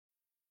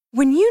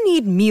When you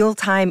need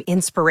mealtime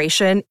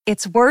inspiration,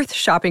 it's worth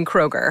shopping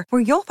Kroger,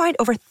 where you'll find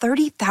over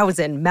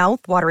 30,000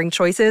 mouth-watering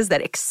choices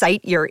that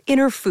excite your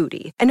inner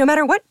foodie. And no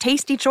matter what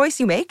tasty choice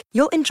you make,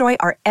 you'll enjoy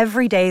our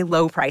everyday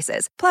low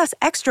prices, plus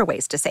extra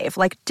ways to save,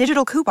 like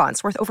digital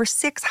coupons worth over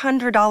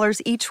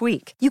 $600 each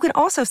week. You can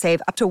also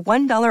save up to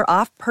 $1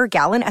 off per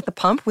gallon at the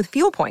pump with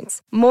fuel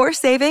points. More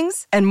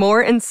savings and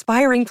more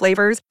inspiring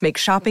flavors make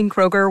shopping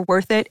Kroger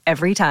worth it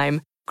every time.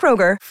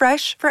 Kroger,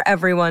 fresh for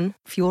everyone.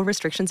 Fuel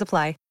restrictions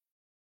apply.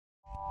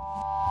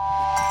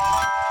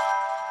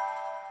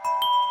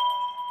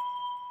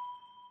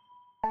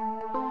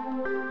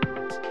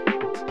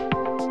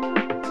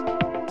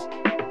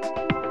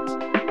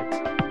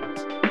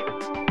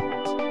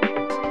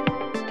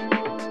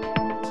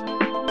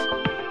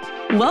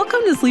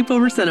 Welcome to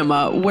Sleepover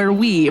Cinema, where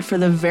we, for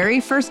the very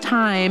first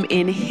time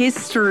in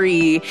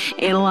history,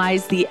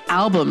 analyze the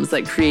albums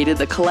that created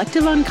the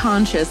collective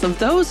unconscious of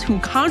those who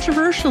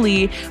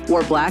controversially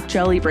wore black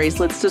jelly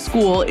bracelets to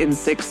school in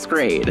 6th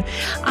grade.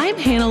 I'm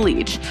Hannah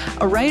Leach,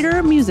 a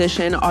writer,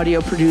 musician,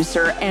 audio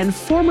producer, and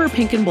former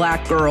pink and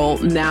black girl,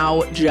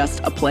 now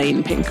just a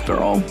plain pink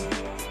girl.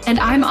 And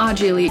I'm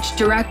Audrey Leach,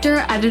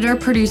 director, editor,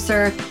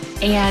 producer,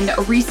 and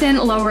a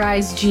recent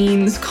low-rise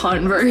jeans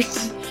convert.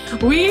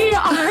 We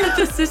are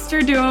the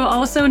sister duo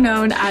also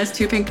known as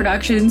Two Pink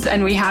Productions,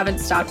 and we haven't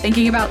stopped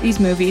thinking about these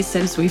movies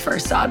since we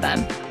first saw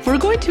them. We're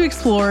going to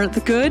explore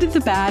the good,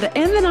 the bad,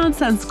 and the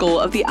nonsensical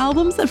of the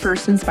albums that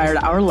first inspired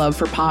our love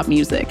for pop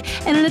music,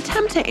 in an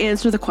attempt to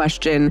answer the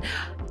question,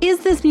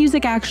 is this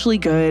music actually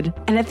good?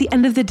 And at the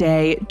end of the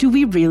day, do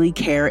we really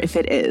care if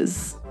it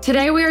is?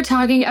 Today we are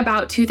talking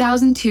about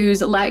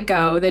 2002's Let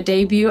Go, the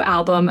debut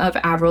album of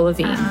Avril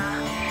Lavigne.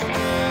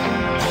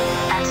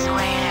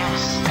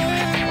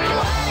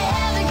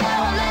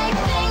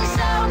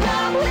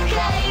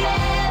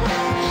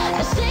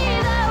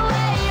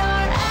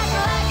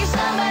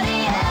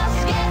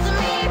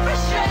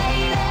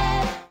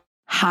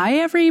 Hi,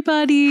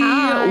 everybody.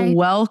 Hi.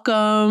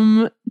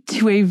 Welcome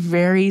to a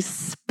very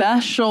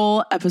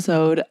special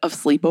episode of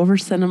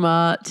Sleepover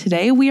Cinema.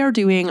 Today, we are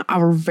doing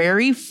our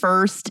very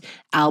first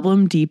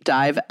album deep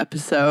dive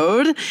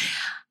episode.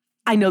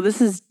 I know this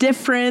is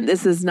different.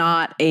 This is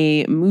not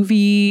a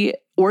movie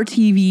or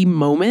TV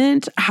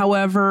moment.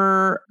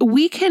 However,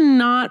 we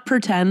cannot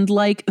pretend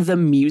like the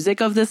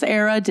music of this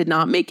era did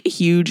not make a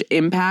huge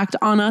impact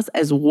on us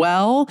as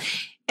well,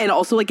 and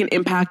also like an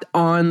impact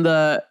on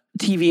the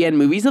TV and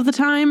movies of the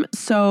time.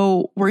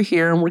 So we're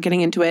here and we're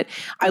getting into it.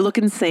 I look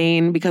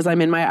insane because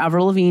I'm in my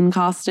Avril Lavigne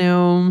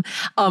costume.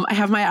 I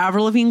have my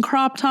Avril Lavigne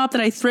crop top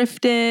that I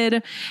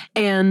thrifted,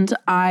 and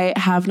I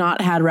have not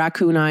had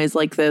raccoon eyes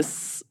like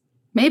this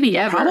Maybe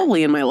ever.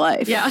 probably in my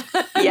life. Yeah.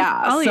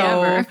 Yeah. Probably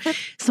ever.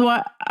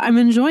 So I'm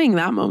enjoying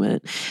that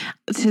moment.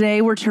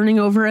 Today we're turning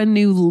over a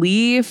new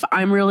leaf.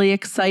 I'm really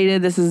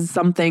excited. This is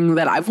something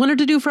that I've wanted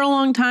to do for a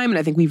long time, and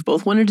I think we've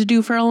both wanted to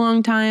do for a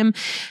long time.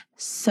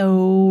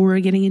 So we're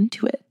getting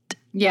into it.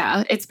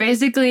 Yeah, it's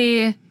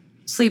basically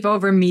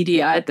sleepover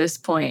media at this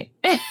point.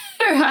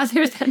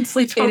 Rather than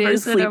sleepover It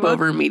is cinema.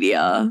 sleepover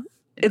media.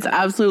 It's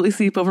absolutely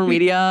sleepover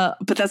media,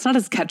 but that's not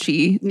as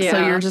catchy. Yeah.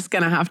 So you're just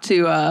going to have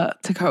to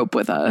cope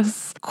with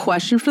us.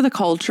 Question for the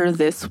culture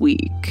this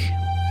week.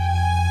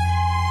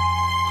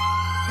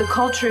 The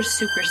culture is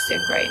super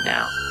sick right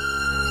now.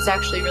 It's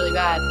actually really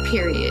bad,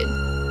 period.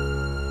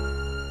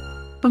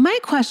 But my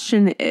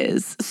question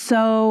is,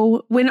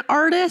 so when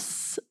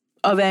artists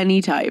of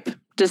any type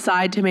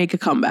decide to make a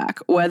comeback,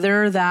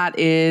 whether that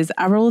is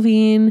Avril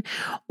Lavigne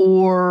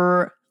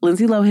or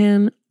Lindsay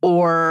Lohan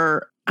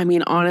or, I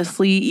mean,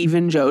 honestly,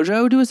 even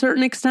JoJo to a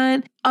certain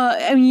extent,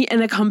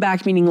 and a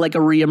comeback meaning like a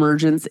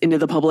reemergence into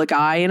the public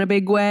eye in a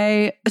big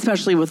way,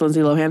 especially with Lindsay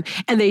Lohan.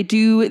 And they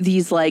do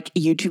these like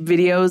YouTube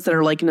videos that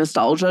are like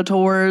nostalgia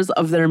tours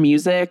of their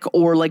music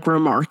or like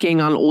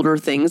remarking on older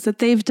things that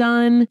they've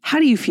done. How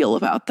do you feel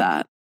about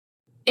that?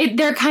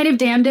 They're kind of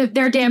damned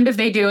if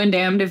they do and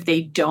damned if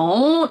they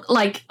don't.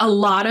 Like, a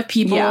lot of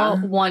people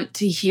want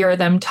to hear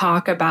them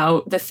talk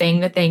about the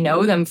thing that they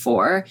know them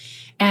for.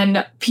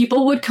 And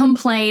people would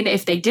complain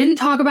if they didn't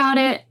talk about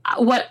it.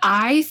 What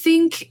I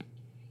think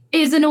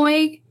is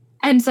annoying,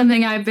 and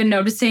something I've been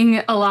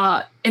noticing a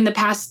lot in the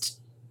past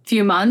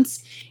few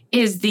months,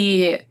 is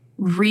the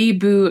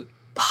reboot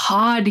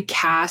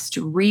podcast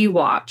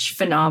rewatch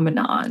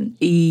phenomenon.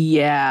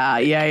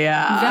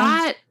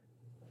 Yeah.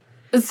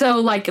 So,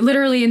 like,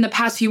 literally in the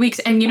past few weeks,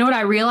 and you know what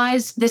I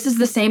realized? This is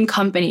the same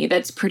company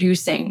that's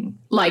producing,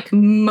 like,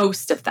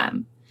 most of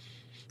them.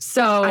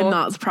 So I'm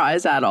not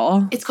surprised at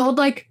all. It's called,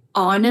 like,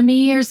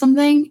 Onami or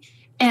something.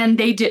 And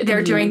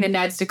they're doing the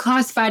Ned's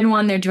Declassified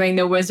one. They're doing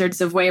the Wizards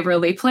of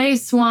Waverly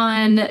Place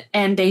one.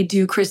 And they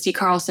do Christy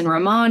Carlson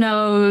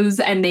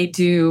Romano's. And they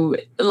do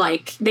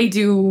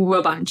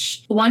a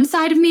bunch. One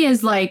side of me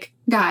is like,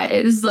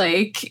 guys,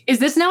 like, is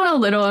this not a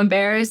little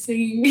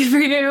embarrassing for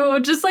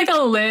you? Just like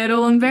a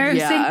little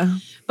embarrassing. Yeah.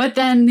 But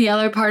then the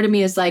other part of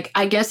me is like,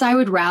 I guess I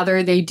would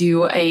rather they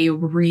do a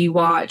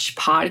rewatch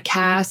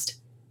podcast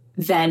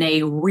than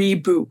a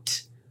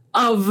reboot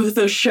of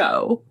the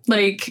show.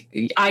 Like,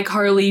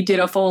 iCarly did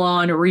a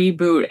full-on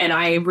reboot, and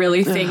I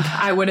really think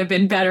I would have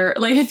been better.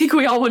 Like, I think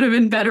we all would have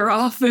been better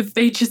off if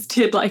they just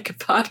did, like, a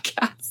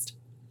podcast.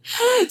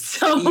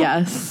 So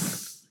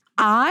yes.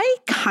 I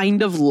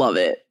kind of love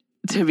it,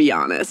 to be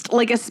honest.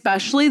 Like,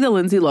 especially the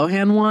Lindsay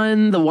Lohan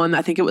one, the one,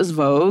 I think it was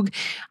Vogue.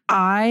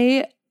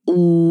 I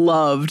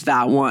loved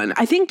that one.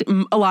 I think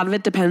a lot of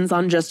it depends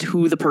on just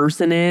who the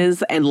person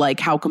is and like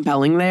how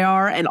compelling they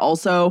are, and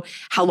also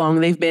how long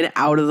they've been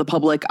out of the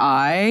public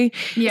eye.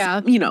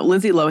 Yeah. You know,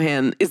 Lindsay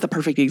Lohan is the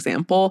perfect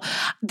example.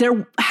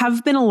 There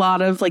have been a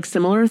lot of like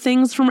similar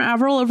things from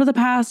Avril over the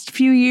past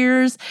few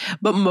years,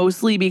 but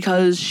mostly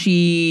because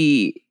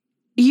she,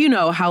 you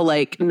know, how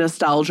like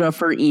nostalgia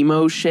for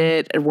emo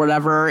shit or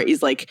whatever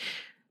is like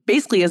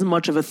basically as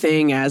much of a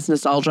thing as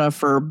nostalgia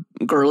for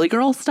girly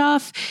girl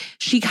stuff.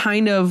 She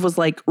kind of was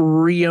like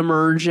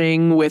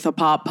re-emerging with a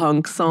pop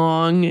punk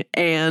song,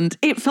 and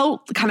it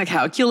felt kind of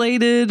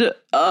calculated.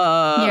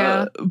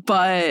 Yeah.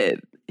 But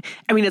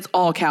I mean, it's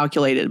all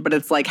calculated, but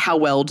it's like, how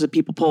well do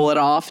people pull it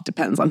off? It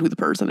depends on who the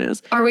person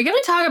is. Are we going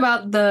to talk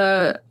about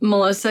the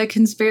Melissa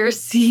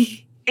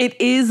conspiracy? It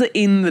is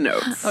in the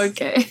notes.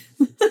 Okay.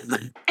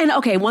 And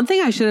okay, one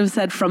thing I should have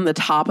said from the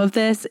top of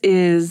this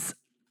is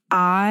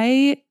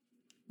I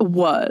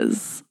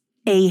was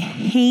a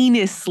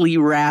heinously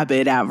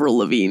rabid Avril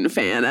Lavigne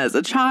fan as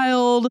a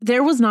child.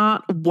 There was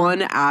not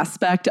one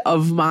aspect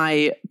of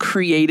my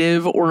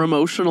creative or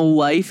emotional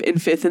life in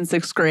 5th and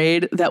 6th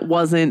grade that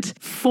wasn't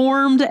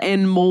formed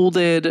and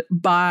molded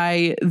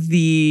by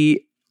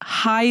the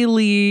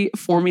highly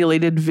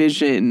formulated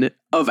vision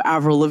of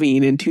Avril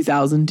Lavigne in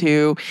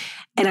 2002.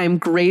 And I'm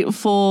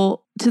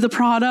grateful to the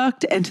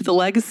product and to the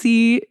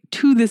legacy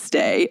to this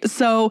day.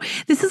 So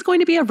this is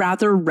going to be a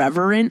rather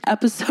reverent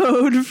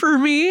episode for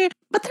me,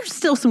 but there's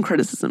still some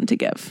criticism to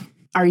give.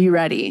 Are you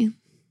ready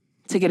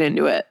to get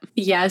into it?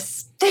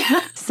 Yes.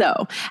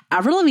 So,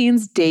 Avril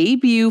Lavigne's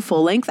debut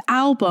full-length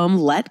album,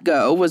 Let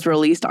Go, was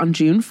released on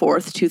June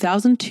 4th,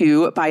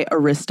 2002 by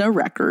Arista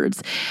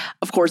Records.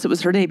 Of course, it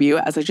was her debut,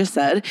 as I just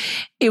said.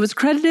 It was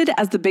credited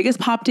as the biggest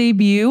pop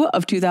debut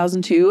of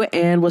 2002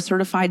 and was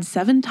certified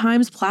 7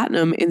 times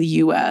platinum in the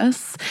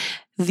US.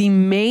 The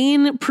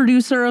main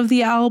producer of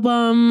the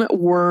album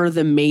were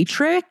The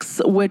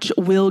Matrix, which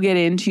we'll get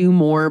into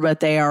more,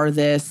 but they are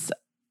this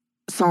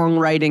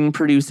songwriting,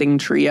 producing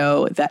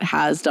trio that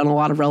has done a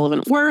lot of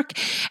relevant work.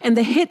 And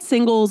the hit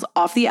singles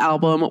off the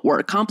album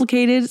were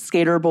Complicated,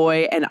 Skater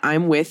Boy, and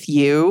I'm With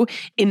You,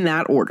 in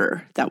that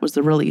order. That was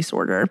the release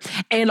order.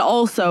 And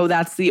also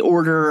that's the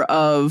order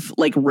of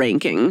like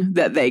ranking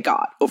that they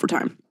got over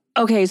time.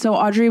 Okay, so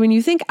Audrey, when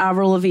you think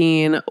Avril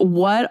Lavigne,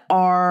 what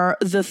are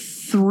the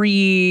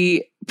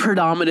 3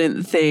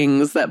 predominant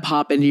things that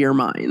pop into your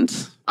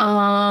mind?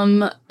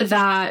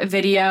 That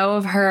video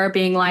of her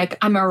being like,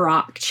 I'm a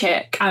rock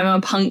chick, I'm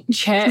a punk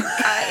chick.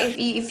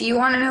 If you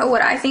want to know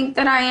what I think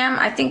that I am,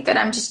 I think that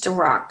I'm just a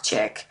rock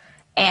chick.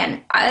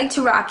 And I like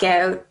to rock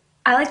out.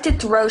 I like to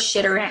throw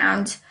shit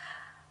around.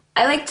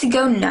 I like to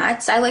go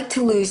nuts. I like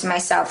to lose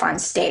myself on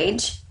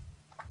stage.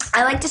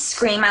 I like to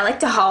scream. I like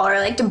to holler. I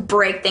like to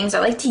break things. I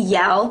like to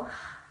yell.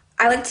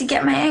 I like to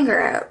get my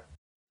anger out.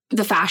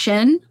 The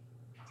fashion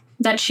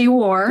that she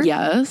wore.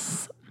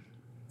 Yes.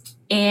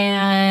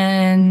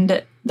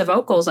 And the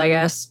vocals, I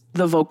guess.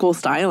 The vocal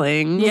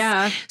styling.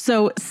 Yeah.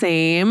 So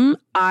same.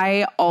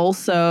 I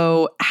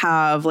also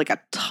have like a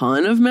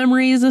ton of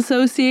memories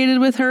associated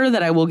with her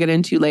that I will get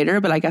into later.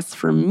 But I guess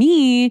for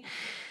me,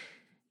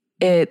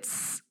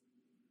 it's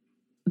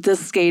the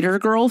skater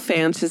girl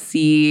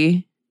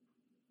fantasy,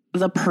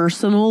 the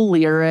personal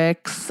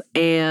lyrics,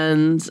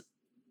 and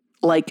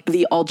like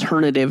the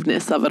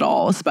alternativeness of it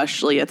all,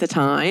 especially at the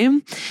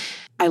time.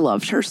 I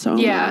loved her so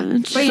much.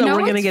 But so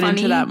we're going to get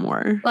into that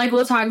more. Like,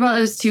 we'll talk about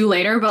this too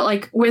later, but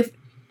like with,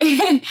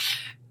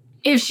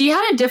 if she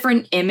had a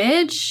different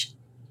image,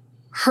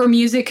 her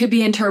music could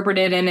be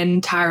interpreted in an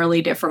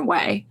entirely different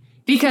way.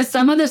 Because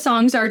some of the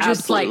songs are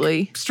just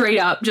like straight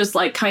up, just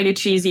like kind of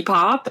cheesy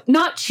pop.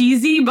 Not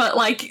cheesy, but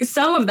like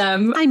some of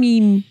them. I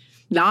mean,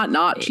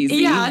 not cheesy.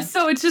 Yeah,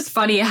 so it's just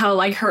funny how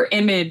like her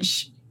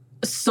image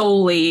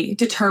solely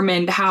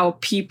determined how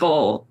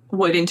people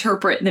would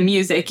interpret the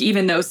music,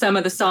 even though some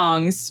of the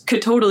songs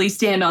could totally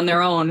stand on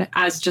their own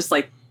as just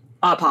like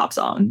a pop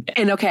song.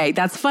 And okay,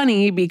 that's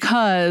funny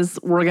because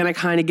we're going to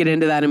kind of get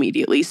into that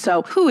immediately.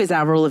 So who is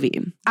Avril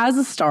Lavigne? As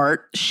a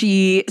start,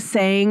 she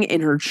sang in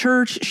her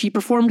church. She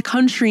performed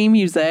country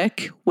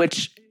music,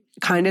 which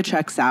kind of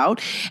checks out.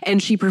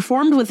 And she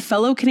performed with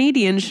fellow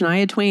Canadian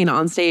Shania Twain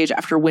on stage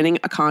after winning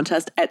a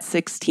contest at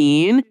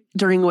 16.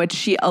 during which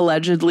she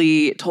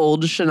allegedly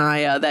told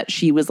Shania that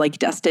she was like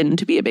destined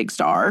to be a big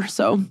star.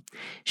 So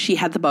she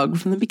had the bug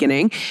from the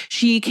beginning.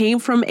 She came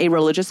from a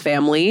religious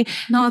family.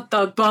 Not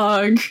the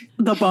bug.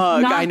 The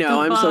bug. Not I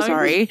know. I'm so bug.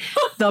 sorry.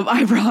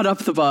 I brought up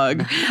the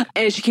bug.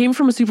 And she came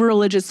from a super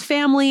religious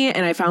family.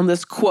 And I found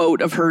this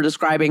quote of her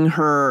describing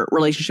her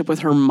relationship with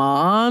her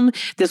mom.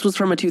 This was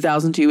from a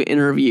 2002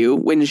 interview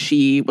when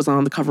she was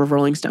on the cover of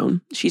Rolling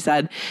Stone. She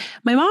said,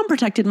 "My mom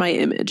protected my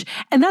image.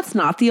 And that's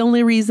not the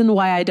only reason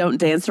why I don't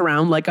dance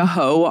around like a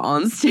hoe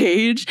on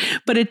stage,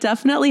 but it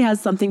definitely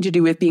has something to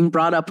do with being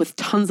brought up with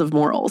tons of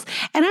morals.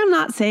 And I'm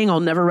not saying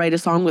I'll never write a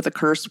song with a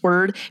curse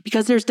word,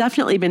 because there's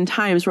definitely been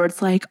times where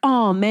it's like,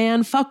 oh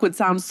man, fuck would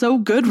sound so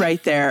good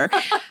right there.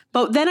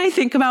 But then I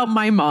think about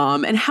my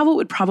mom and how it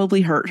would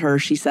probably hurt her,"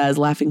 she says,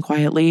 laughing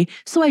quietly.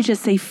 "So I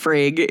just say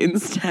frig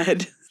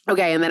instead."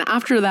 Okay, and then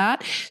after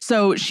that,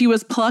 so she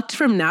was plucked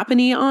from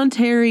Napanee,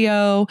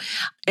 Ontario,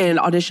 and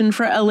auditioned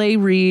for L.A.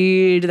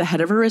 Reid, the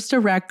head of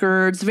Arista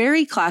Records.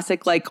 Very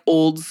classic, like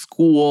old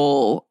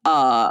school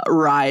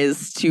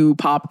rise to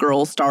pop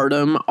girl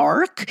stardom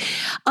arc.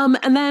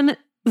 And then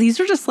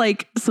these are just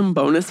like some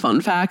bonus fun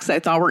facts I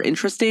thought were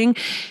interesting.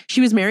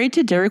 She was married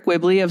to Derek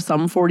Whibley of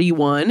Sum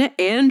 41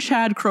 and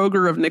Chad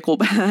Kroeger of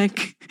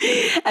Nickelback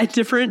at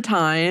different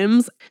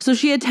times. So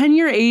she had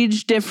 10-year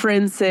age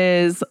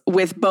differences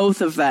with both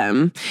of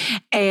them.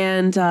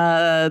 And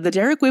the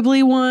Derek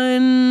Whibley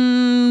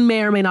one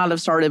may or may not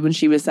have started when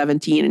she was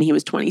 17 and he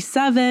was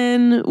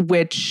 27,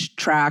 which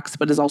tracks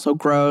but is also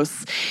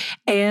gross.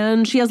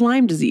 And she has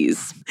Lyme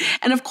disease.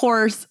 And of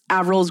course,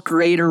 Avril's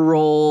greater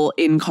role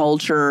in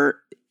culture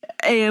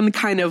and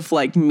kind of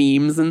like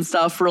memes and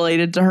stuff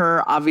related to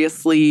her.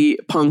 Obviously,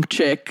 punk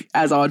chick,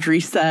 as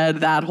Audrey said,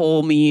 that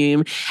whole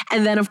meme.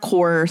 And then, of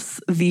course,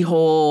 the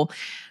whole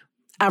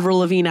Avril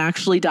Lavigne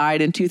actually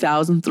died in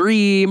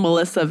 2003,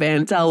 Melissa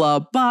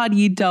Vandella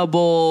body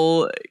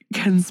double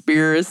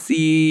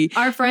conspiracy.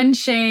 Our friend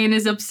Shane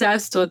is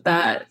obsessed with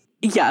that.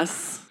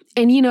 Yes.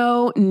 And, you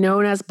know,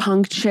 known as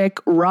punk chick,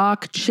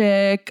 rock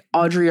chick.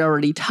 Audrey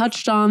already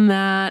touched on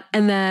that.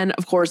 And then,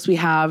 of course, we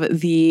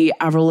have the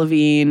Avril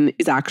Lavigne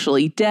is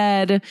actually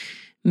dead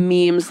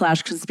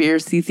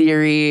meme/conspiracy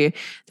theory.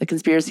 The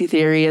conspiracy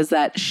theory is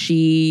that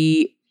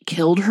she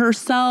killed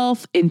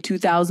herself in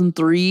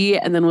 2003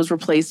 and then was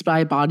replaced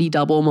by body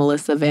double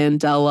Melissa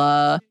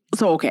Vandella.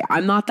 So, okay,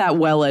 I'm not that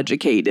well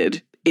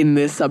educated in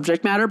this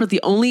subject matter, but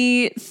the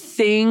only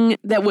thing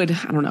that would,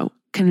 I don't know,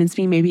 convince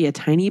me maybe a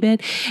tiny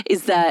bit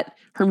is that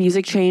her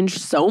music changed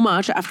so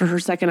much after her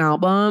second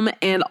album,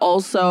 and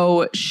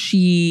also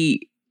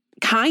she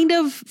kind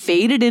of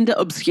faded into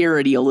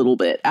obscurity a little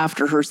bit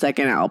after her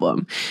second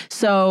album.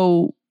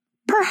 So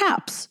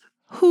perhaps,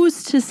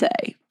 who's to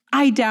say?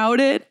 I doubt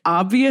it,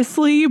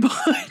 obviously,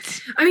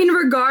 but I mean,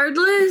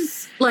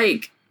 regardless,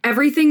 like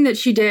everything that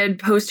she did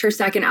post her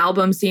second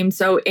album seemed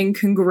so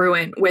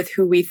incongruent with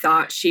who we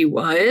thought she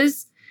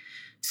was.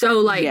 So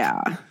like,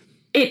 yeah.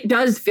 It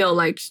does feel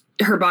like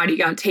her body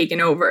got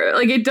taken over.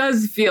 Like, it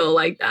does feel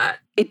like that.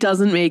 It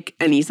doesn't make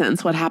any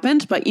sense what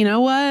happened, but you know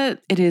what?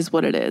 It is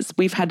what it is.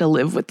 We've had to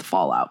live with the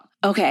fallout.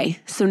 Okay,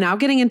 so now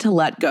getting into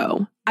Let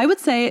Go. I would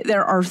say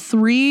there are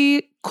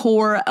 3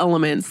 core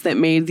elements that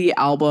made the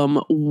album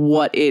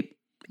what it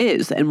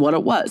is and what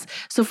it was.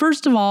 So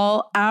first of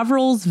all,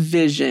 Avril's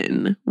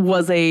vision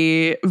was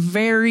a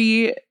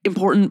very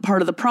important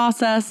part of the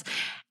process.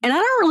 And I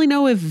don't really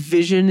know if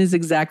vision is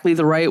exactly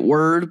the right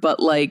word, but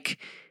like,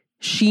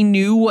 she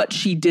knew what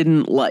she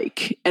didn't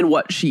like and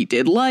what she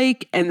did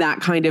like, and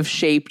that kind of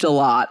shaped a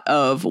lot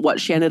of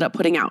what she ended up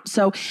putting out.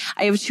 So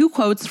I have 2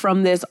 quotes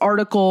from this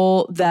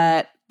article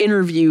that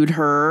interviewed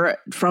her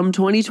from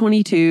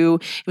 2022.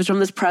 It was from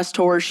this press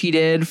tour she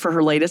did for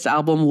her latest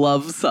album,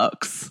 Love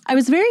Sucks. I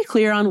was very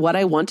clear on what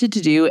I wanted to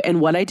do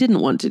and what I didn't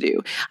want to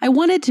do. I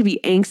wanted to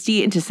be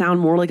angsty and to sound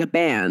more like a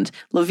band.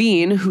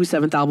 Lavigne, whose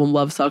 7th album,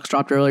 Love Sucks,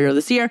 dropped earlier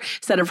this year,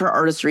 said of her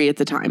artistry at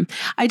the time.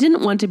 I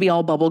didn't want to be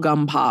all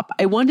bubblegum pop.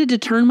 I wanted to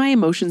turn my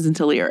emotions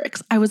into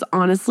lyrics. I was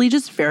honestly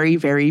just very,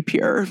 very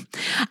pure.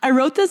 I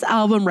wrote this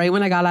album right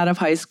when I got out of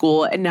high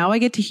school, and now I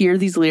get to hear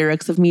these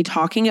lyrics of me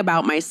talking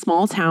about my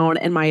small town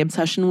and my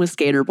obsession with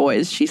skater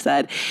boys, she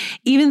said.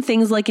 Even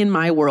things like In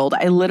My World,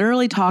 I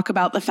literally talk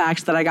about the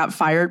fact that I got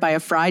fired by a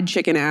fried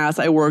chicken ass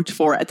I worked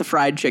for at the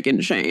fried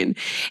chicken chain.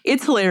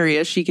 It's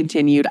hilarious, she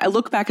continued. I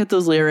look back at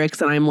those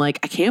lyrics and I'm like,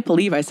 I can't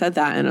believe I said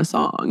that in a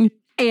song.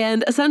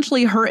 And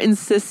essentially her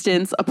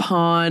insistence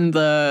upon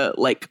the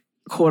like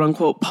quote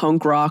unquote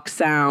punk rock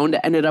sound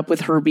ended up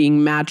with her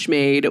being match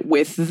made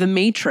with The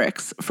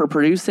Matrix for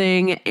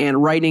producing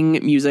and writing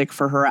music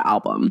for her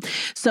album.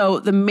 So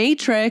The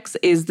Matrix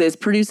is this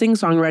producing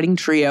songwriting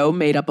trio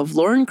made up of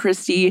Lauren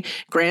Christie,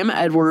 Graham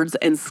Edwards,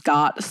 and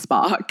Scott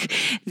Spock.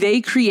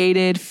 They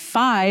created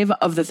 5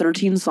 of the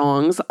 13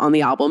 songs on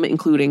the album,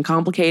 including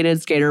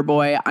Complicated, Skater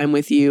Boy, I'm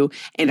With You,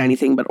 and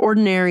Anything But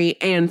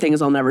Ordinary, and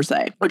Things I'll Never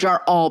Say, which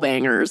are all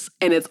bangers,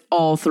 and it's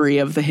all 3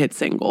 of the hit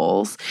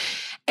singles.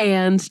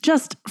 And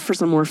just for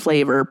some more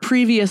flavor,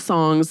 previous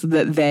songs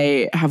that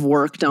they have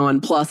worked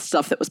on, plus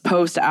stuff that was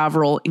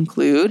post-Avril,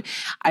 include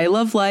I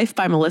Love Life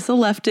by Melissa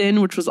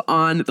Lefton, which was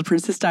on the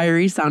Princess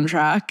Diaries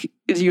soundtrack.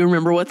 Do you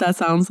remember what that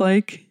sounds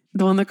like?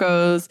 The one that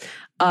goes,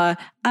 I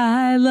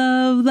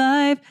love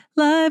life,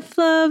 life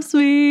loves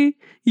me.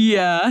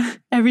 Yeah,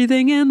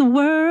 everything in the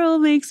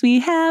world makes me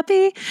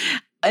happy.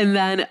 And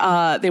then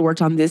they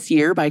worked on This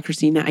Year by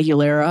Christina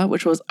Aguilera,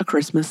 which was a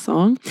Christmas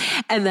song.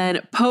 And then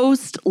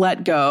post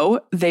Let Go,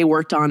 they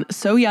worked on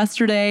So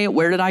Yesterday,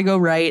 Where Did I Go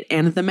Right,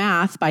 and The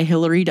Math by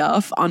Hilary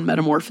Duff on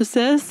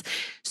Metamorphosis.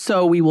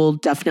 So we will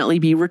definitely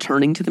be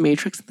returning to The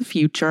Matrix in the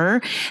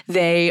future.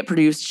 They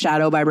produced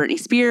Shadow by Britney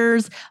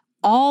Spears,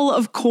 all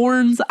of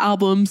Korn's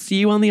albums, See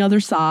You on the Other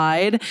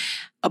Side,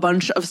 a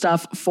bunch of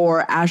stuff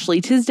for Ashley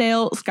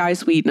Tisdale, Sky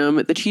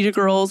Sweetnam, the Cheetah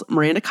Girls,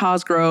 Miranda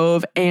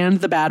Cosgrove, and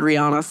the Bad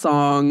Rihanna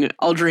song,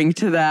 I'll Drink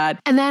to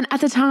That. And then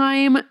at the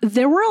time,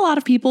 there were a lot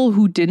of people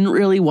who didn't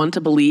really want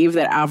to believe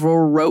that Avril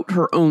wrote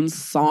her own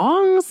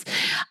songs.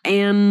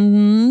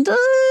 And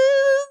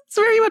it's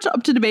very much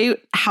up to debate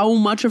how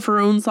much of her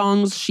own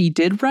songs she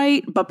did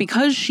write. But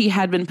because she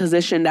had been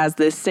positioned as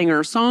this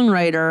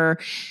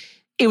singer-songwriter,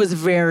 it was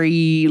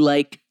very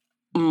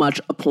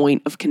much a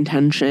point of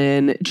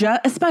contention,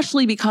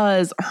 especially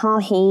because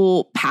her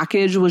whole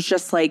package was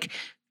just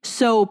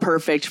so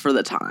perfect for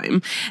the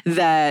time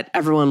that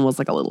everyone was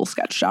a little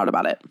sketched out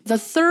about it. The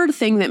third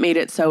thing that made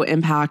it so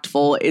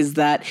impactful is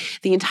that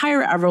the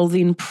entire Avril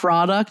Lavigne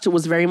product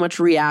was very much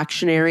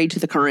reactionary to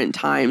the current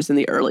times in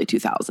the early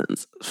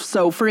 2000s.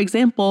 So, for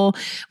example,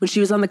 when she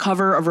was on the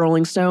cover of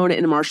Rolling Stone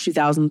in March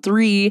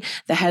 2003,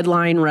 the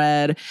headline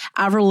read,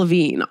 Avril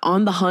Lavigne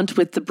on the hunt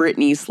with the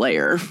Britney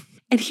Slayer.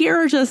 And here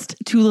are just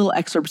two little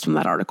excerpts from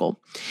that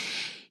article.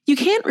 You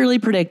can't really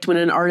predict when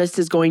an artist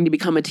is going to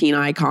become a teen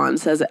icon,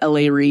 says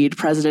L.A. Reid,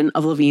 president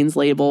of Lavigne's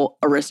label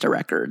Arista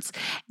Records.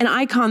 An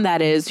icon,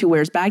 that is, who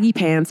wears baggy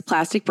pants,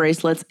 plastic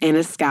bracelets, and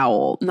a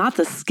scowl, not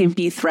the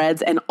skimpy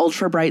threads and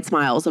ultra-bright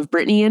smiles of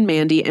Britney and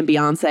Mandy and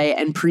Beyonce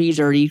and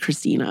pre-dirty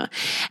Christina.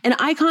 An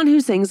icon who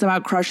sings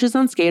about crushes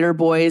on skater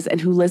boys and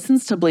who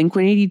listens to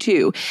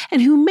Blink-182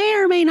 and who may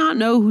or may not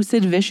know who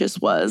Sid Vicious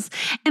was.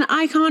 An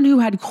icon who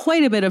had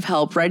quite a bit of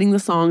help writing the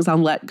songs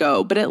on Let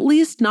Go, but at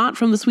least not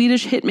from the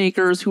Swedish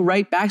hitmakers who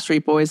write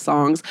Backstreet Boys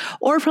songs,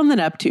 or from the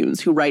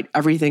Neptunes who write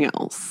everything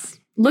else.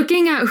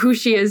 Looking at who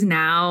she is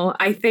now,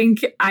 I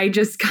think I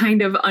just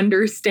kind of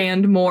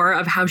understand more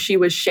of how she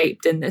was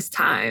shaped in this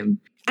time.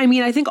 I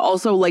mean, I think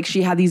also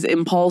she had these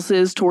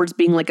impulses towards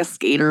being a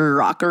skater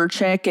rocker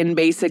chick, and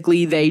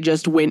basically they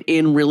just went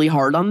in really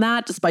hard on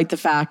that, despite the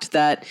fact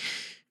that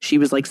she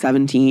was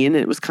 17.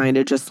 It was kind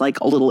of just a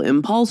little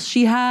impulse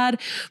she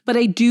had. But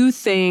I do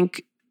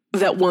think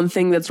that one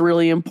thing that's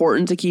really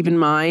important to keep in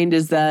mind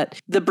is that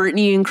the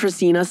Britney and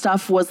Christina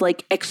stuff was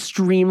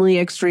extremely,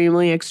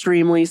 extremely,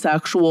 extremely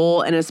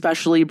sexual. And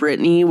especially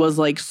Britney was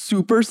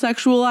super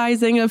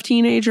sexualizing of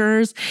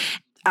teenagers.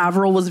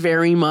 Avril was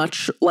very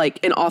much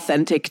an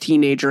authentic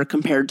teenager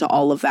compared to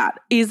all of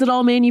that. Is it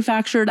all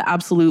manufactured?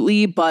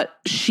 Absolutely. But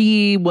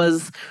she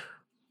was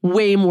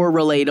way more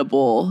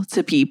relatable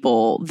to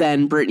people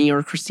than Britney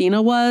or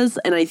Christina was.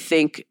 And I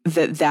think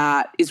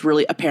that is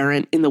really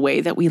apparent in the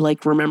way that we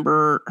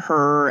remember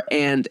her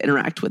and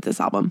interact with this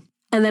album.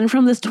 And then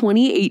from this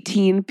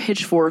 2018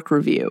 Pitchfork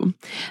review,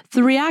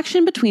 the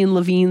reaction between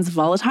Lavigne's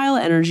volatile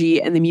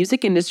energy and the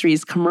music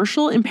industry's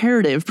commercial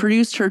imperative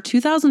produced her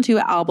 2002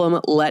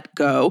 album Let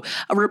Go,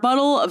 a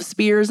rebuttal of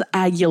Spears'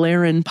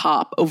 Aguileran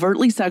pop,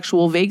 overtly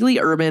sexual, vaguely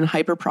urban,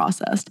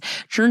 hyper-processed,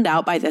 churned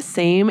out by the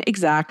same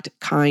exact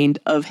kind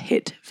of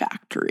hit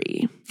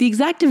factory. The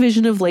exact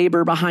division of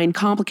labor behind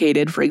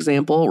Complicated, for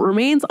example,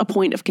 remains a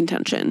point of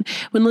contention.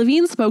 When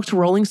Lavigne spoke to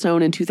Rolling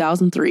Stone in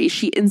 2003,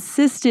 she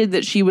insisted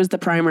that she was the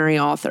primary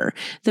author.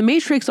 The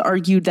Matrix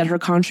argued that her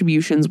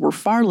contributions were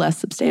far less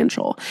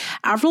substantial.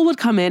 Avril would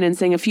come in and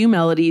sing a few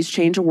melodies,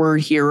 change a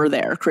word here or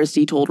there,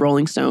 Christie told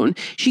Rolling Stone.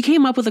 She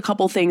came up with a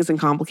couple things in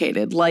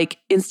Complicated,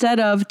 instead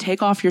of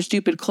take off your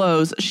stupid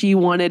clothes, she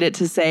wanted it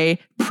to say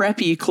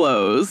preppy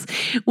clothes.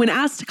 When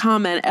asked to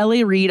comment,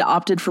 L.A. Reid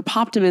opted for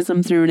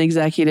poptimism through an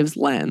executive's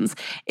lens.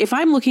 If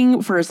I'm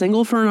looking for a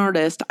single for an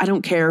artist, I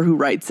don't care who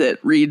writes it,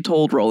 Reid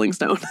told Rolling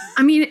Stone.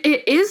 I mean,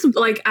 it is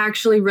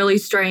actually really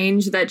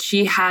strange that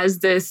she has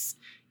this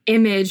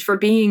image for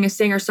being a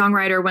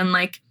singer-songwriter when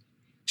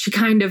she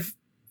kind of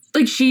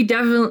she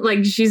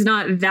definitely she's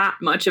not that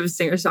much of a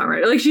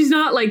singer-songwriter. She's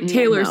not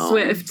Taylor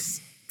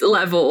Swift's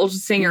level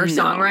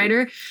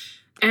singer-songwriter. No.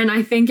 And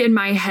I think in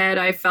my head,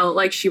 I felt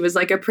like she was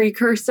a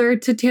precursor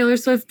to Taylor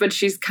Swift, but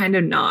she's kind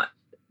of not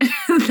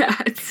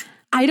that.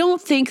 I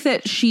don't think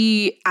that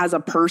she as a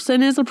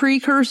person is a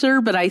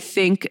precursor, but I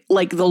think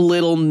the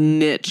little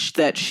niche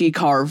that she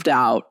carved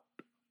out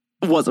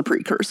was a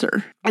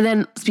precursor. And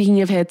then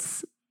speaking of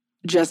hits,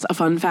 just a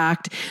fun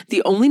fact,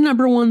 the only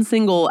 #1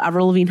 single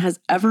Avril Lavigne has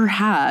ever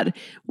had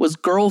was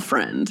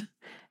Girlfriend,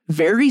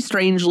 very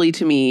strangely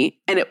to me,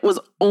 and it was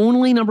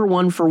only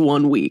 #1 for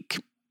 1 week.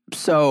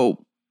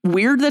 So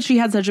weird that she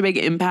had such a big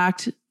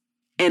impact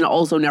and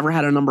also never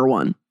had a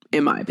 #1.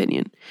 in my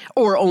opinion,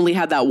 or only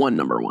had that one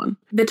number one.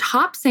 The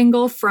top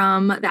single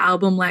from the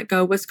album Let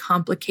Go was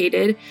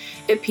Complicated.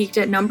 It peaked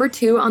at number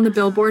 2 on the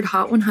Billboard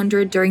Hot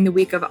 100 during the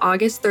week of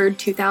August 3rd,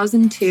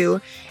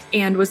 2002,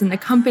 and was in the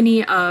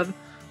company of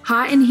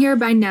Hot in Here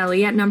by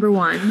Nelly at number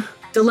 1,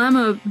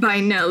 Dilemma by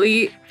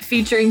Nelly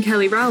featuring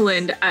Kelly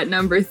Rowland at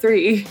number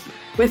 3,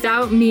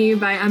 Without Me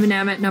by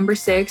Eminem at number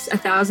 6,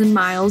 1,000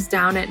 Miles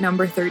Down at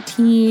number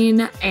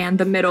 13, and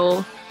The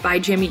Middle by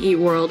Jimmy Eat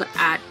World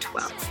at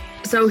 12.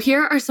 So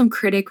here are some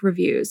critic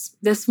reviews.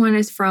 This one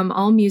is from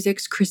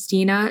AllMusic's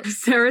Christina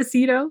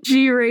Saracito.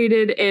 She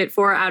rated it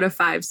 4 out of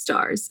 5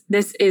 stars.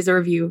 This is a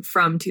review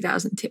from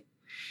 2002.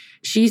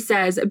 She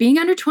says, being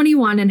under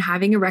 21 and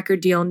having a record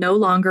deal no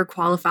longer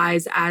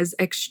qualifies as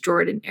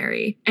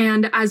extraordinary.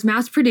 And as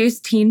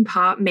mass-produced teen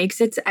pop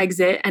makes its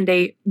exit and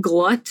a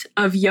glut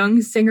of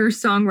young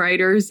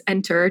singer-songwriters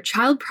enter,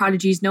 child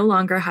prodigies no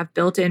longer have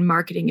built-in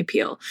marketing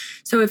appeal.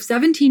 So if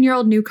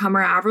 17-year-old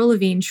newcomer Avril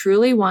Lavigne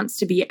truly wants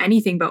to be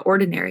anything but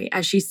ordinary,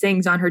 as she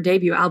sings on her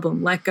debut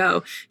album, Let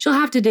Go, she'll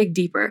have to dig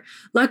deeper.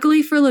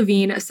 Luckily for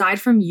Lavigne, aside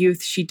from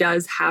youth, she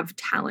does have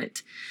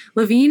talent.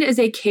 Lavigne is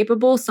a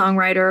capable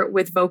songwriter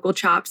with vocal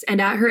chops, and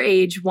at her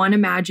age, one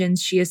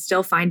imagines she is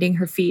still finding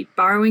her feet,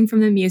 borrowing from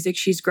the music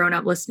she's grown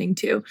up listening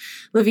to.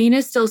 Lavigne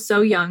is still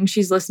so young,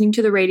 she's listening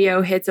to the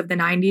radio hits of the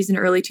 90s and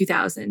early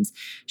 2000s.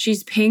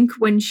 She's Pink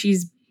when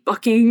she's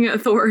bucking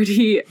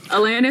authority,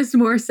 Alanis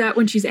Morissette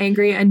when she's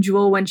angry, and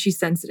Jewel when she's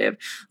sensitive.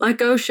 Let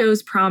Go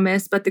shows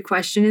promise, but the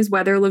question is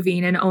whether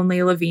Lavigne and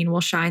only Lavigne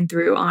will shine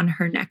through on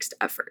her next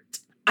effort.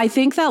 I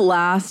think that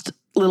last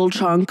little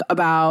chunk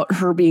about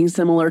her being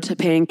similar to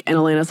Pink and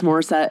Alanis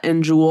Morissette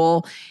and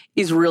Jewel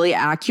is really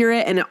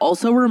accurate. And it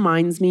also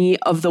reminds me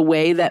of the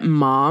way that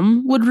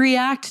Mom would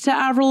react to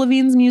Avril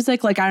Lavigne's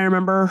music. Like I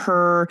remember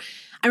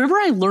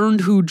I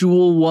learned who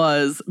Jewel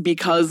was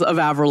because of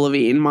Avril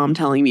Lavigne, Mom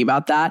telling me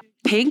about that.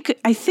 Pink,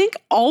 I think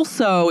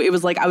also it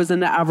was like I was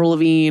into Avril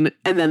Lavigne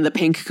and then the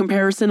Pink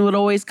comparison would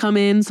always come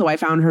in. So I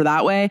found her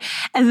that way.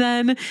 And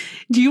then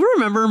do you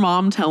remember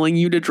Mom telling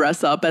you to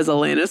dress up as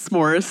Alanis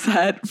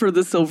Morissette for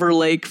the Silver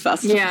Lake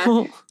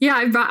Festival?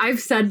 Yeah, I've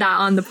said that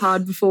on the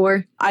pod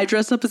before. I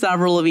dressed up as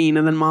Avril Lavigne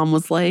and then Mom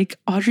was like,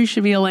 Audrey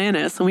should be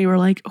Alanis. And we were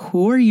like,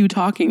 who are you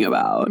talking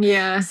about?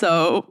 Yeah.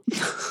 So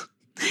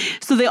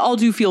they all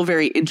do feel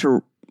very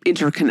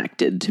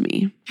interconnected to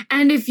me.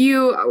 And if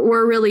you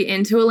were really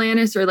into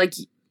Alanis, or like,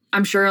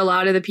 I'm sure a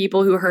lot of the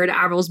people who heard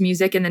Avril's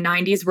music in the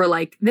 90s were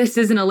like, this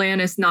is an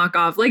Alanis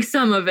knockoff. Like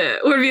some of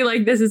it would be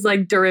like, this is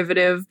like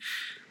derivative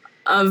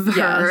of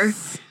her.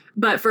 Yes.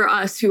 But for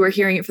us who were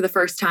hearing it for the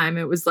first time,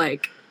 it was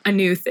like a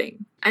new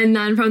thing. And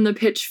then from the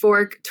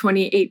Pitchfork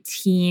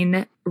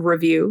 2018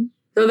 review.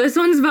 So this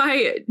one's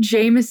by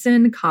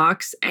Jameson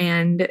Cox,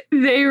 and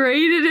they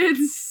rated it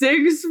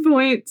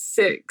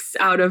 6.6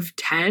 out of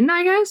 10,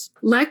 I guess.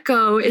 Let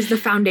Go is the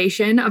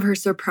foundation of her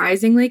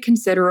surprisingly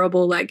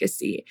considerable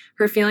legacy.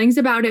 Her feelings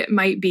about it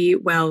might be,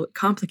 well,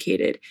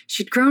 complicated.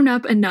 She'd grown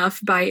up enough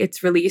by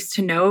its release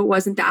to know it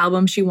wasn't the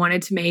album she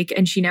wanted to make,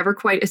 and she never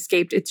quite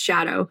escaped its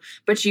shadow.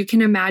 But you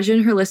can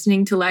imagine her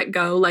listening to Let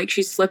Go like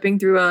she's flipping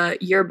through a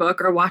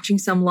yearbook or watching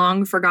some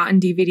long-forgotten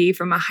DVD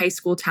from a high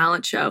school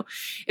talent show.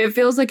 It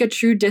feels like a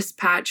true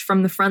dispatch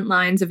from the front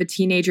lines of a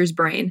teenager's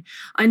brain,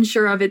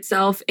 unsure of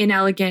itself,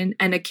 inelegant,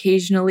 and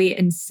occasionally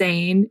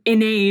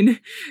inane,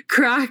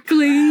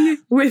 crackling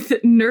with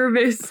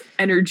nervous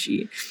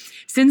energy.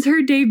 Since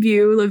her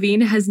debut,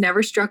 Lavigne has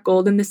never struck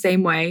gold in the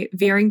same way,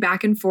 veering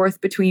back and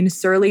forth between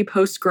surly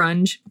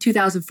post-grunge,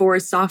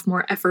 2004's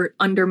sophomore effort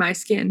Under My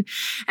Skin,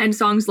 and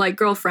songs like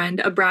Girlfriend,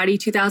 a bratty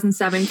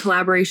 2007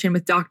 collaboration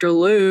with Dr.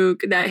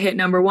 Luke that hit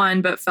number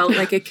 1 but felt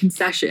like a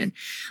concession.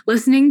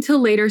 Listening to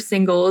later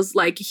singles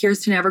like Here's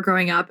to Never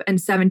Growing Up and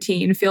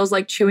 17 feels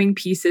like chewing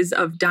pieces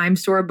of dime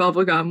store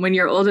bubblegum when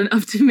you're old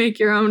enough to make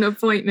your own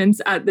appointments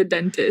at the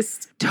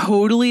dentist.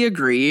 Totally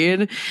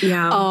agreed.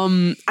 Yeah.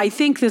 I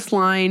think this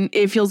line,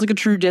 it feels like a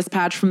true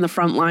dispatch from the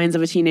front lines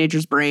of a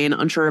teenager's brain,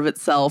 unsure of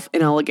itself,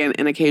 inelegant,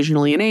 and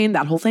occasionally inane,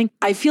 that whole thing.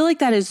 I feel like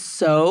that is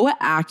so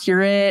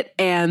accurate.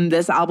 And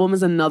this album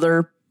is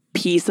another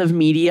piece of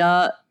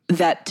media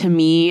that to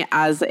me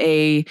as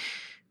a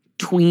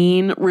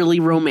tween really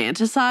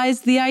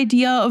romanticized the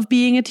idea of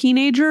being a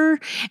teenager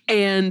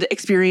and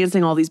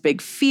experiencing all these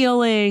big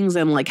feelings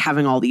and like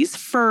having all these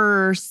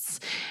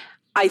firsts.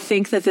 I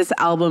think that this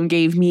album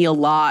gave me a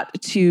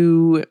lot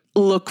to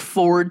look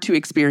forward to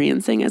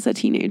experiencing as a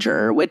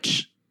teenager,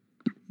 which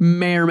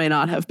may or may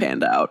not have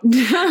panned out.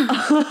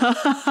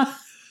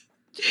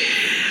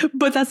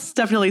 But that's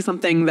definitely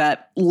something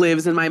that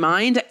lives in my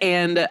mind.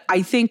 And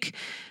I think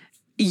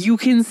you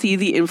can see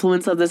the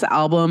influence of this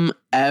album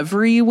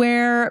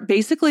everywhere.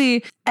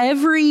 Basically,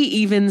 every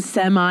even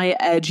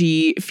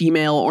semi-edgy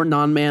female or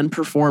non-man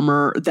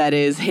performer that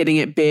is hitting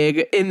it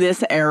big in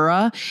this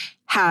era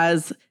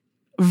has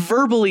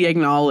verbally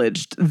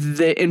acknowledged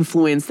the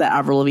influence that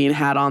Avril Lavigne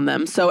had on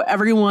them. So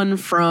everyone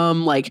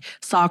from like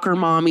Soccer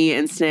Mommy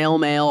and Snail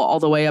Mail all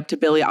the way up to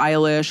Billie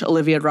Eilish,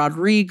 Olivia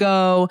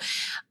Rodrigo,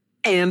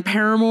 and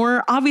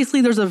Paramore.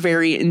 Obviously, there's a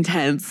very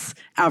intense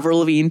Avril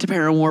Lavigne to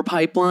Paramore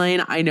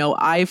pipeline. I know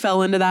I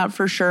fell into that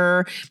for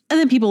sure. And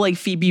then people like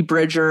Phoebe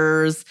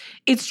Bridgers.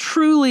 It's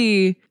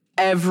truly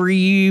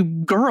every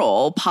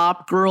girl,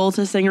 pop girl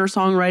to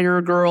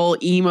singer-songwriter girl,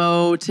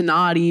 emo to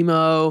not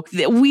emo.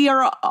 We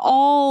are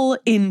all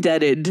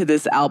indebted to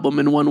this album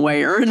in one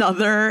way or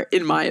another,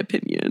 in my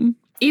opinion.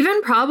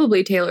 Even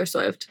probably Taylor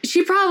Swift.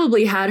 She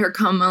probably had her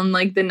come on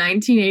like the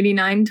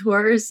 1989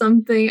 tour or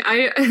something.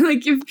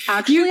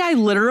 I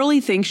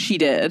literally think she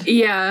did.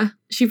 Yeah,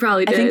 she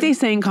probably did. I think they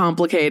sang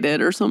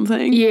Complicated or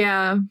something.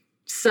 Yeah.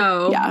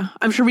 So. Yeah,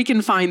 I'm sure we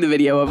can find the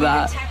video of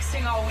that. We've been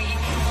texting all week,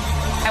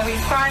 and we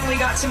finally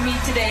got to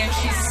meet today, and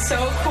she's so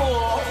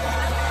cool.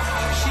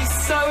 She's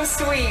so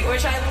sweet,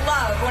 which I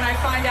love when I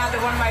find out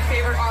that one of my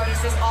favorite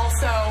artists is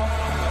also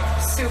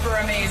super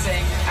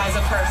amazing as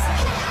a person.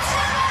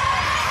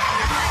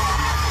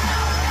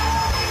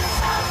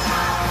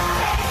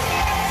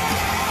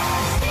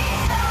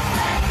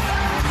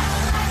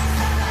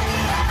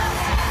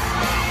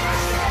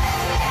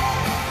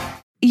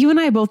 You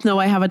and I both know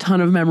I have a ton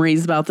of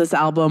memories about this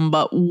album,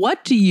 but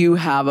what do you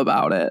have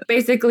about it?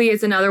 Basically,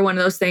 it's another one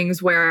of those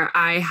things where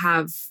I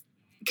have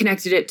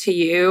connected it to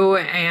you,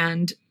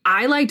 and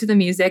I liked the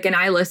music and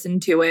I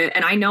listened to it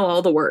and I know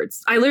all the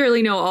words. I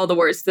literally know all the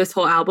words to this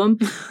whole album,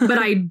 but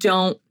I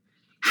don't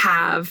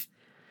have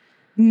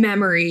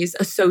memories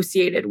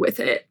associated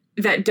with it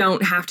that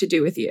don't have to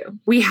do with you.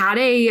 We had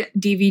a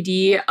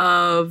DVD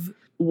of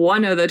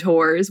one of the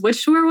tours.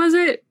 Which tour was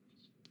it?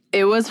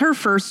 It was her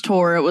first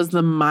tour. It was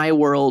the My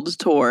World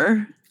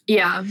tour.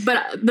 Yeah,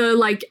 but the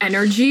like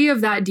energy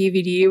of that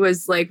DVD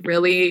was like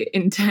really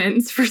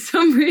intense for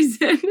some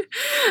reason.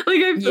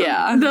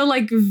 The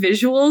like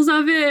visuals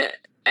of it,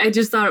 I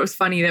just thought it was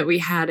funny that we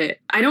had it.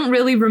 I don't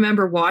really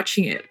remember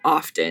watching it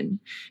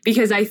often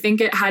because I think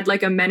it had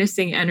like a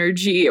menacing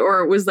energy or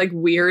it was like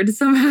weird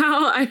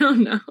somehow. I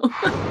don't know.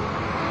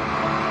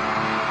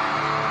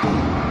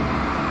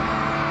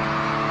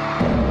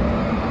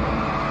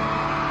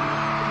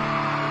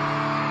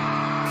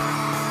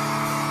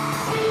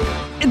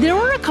 There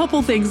were a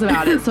couple things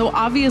about it. So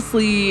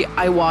obviously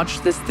I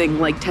watched this thing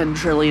like 10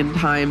 trillion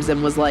times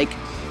and was like,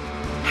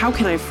 how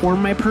can I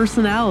form my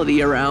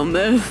personality around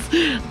this?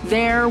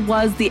 There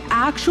was the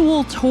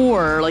actual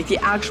tour, like the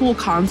actual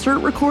concert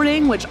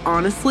recording, which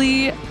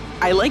honestly,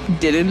 I like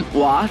didn't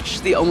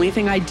watch. The only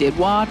thing I did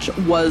watch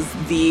was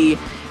the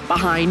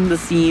behind the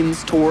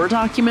scenes tour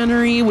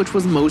documentary, which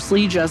was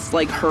mostly just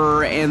like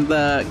her and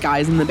the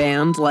guys in the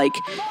band, like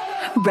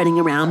running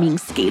around being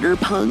skater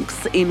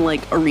punks in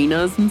like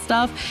arenas and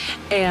stuff.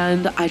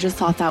 And I just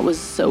thought that was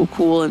so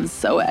cool and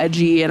so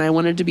edgy. And I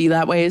wanted to be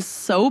that way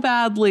so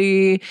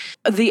badly.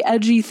 The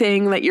edgy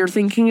thing that you're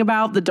thinking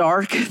about, the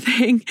dark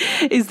thing,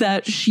 is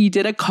that she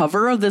did a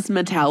cover of this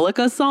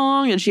Metallica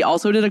song. And she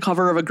also did a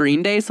cover of a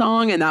Green Day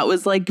song. And that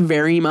was like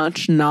very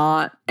much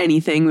not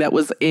anything that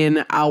was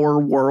in our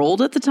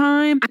world at the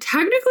time.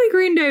 Technically,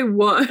 Green Day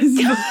was.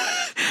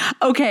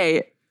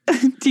 Okay.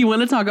 Do you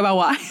want to talk about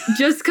why?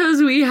 Just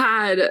because we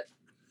had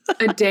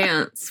a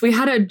dance. We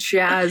had a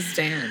jazz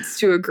dance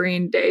to a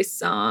Green Day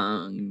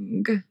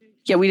song.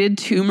 Yeah, we did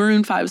 2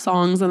 Maroon 5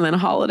 songs and then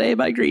Holiday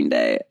by Green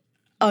Day.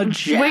 A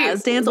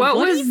jazz dance? What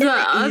was the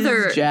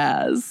other?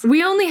 Jazz.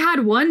 We only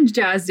had one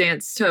jazz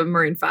dance to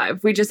Maroon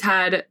 5. We just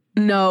had...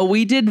 No,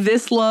 we did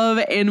This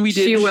Love and we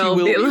did She Will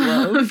Be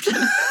Loved.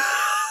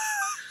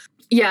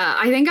 Yeah,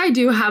 I think I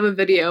do have a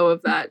video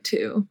of that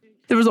too.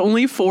 There was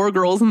only 4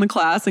 girls in the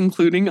class,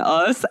 including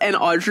us, and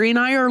Audrey and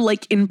I are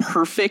like in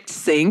perfect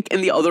sync,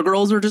 and the other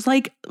girls are just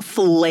like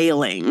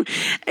flailing,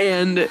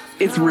 and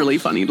it's really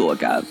funny to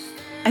look at.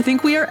 I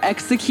think we are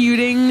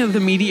executing the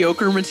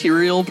mediocre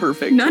material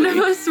perfectly. None of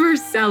us were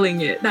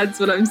selling it. That's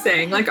what I'm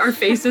saying. Like our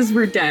faces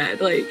were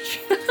dead. Like,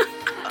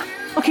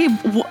 okay,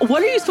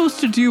 what are you supposed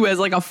to do as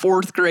like a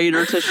 4th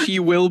grader to She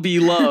Will Be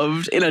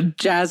Loved in a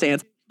jazz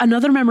dance?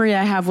 Another memory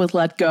I have with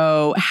Let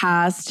Go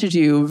has to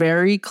do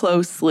very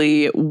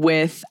closely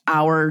with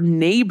our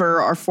neighbor,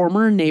 our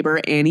former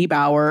neighbor, Annie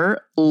Bauer,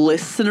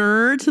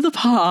 listener to the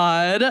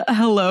pod.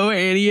 Hello,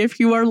 Annie, if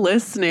you are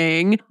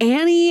listening.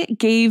 Annie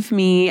gave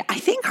me, I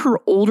think, her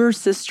older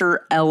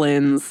sister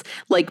Ellen's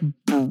like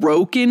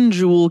broken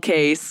jewel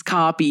case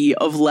copy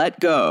of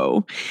Let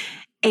Go.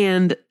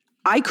 And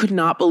I could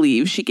not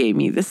believe she gave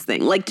me this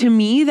thing. Like, to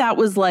me, that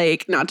was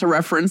like, not to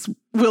reference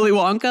Willy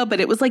Wonka, but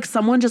it was like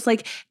someone just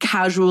like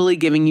casually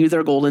giving you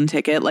their golden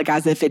ticket, like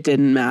as if it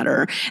didn't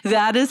matter.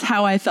 That is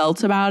how I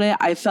felt about it.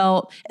 I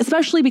felt,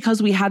 especially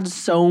because we had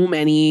so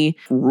many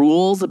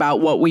rules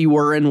about what we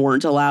were and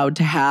weren't allowed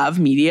to have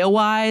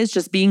media-wise,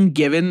 just being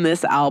given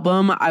this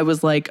album, I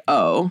was like,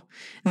 oh,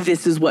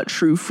 this is what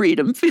true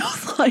freedom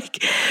feels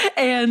like.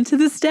 And to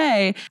this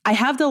day, I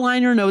have the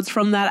liner notes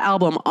from that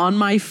album on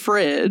my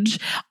fridge,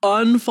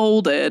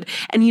 unfolded.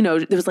 And, you know,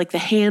 there was like the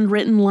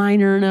handwritten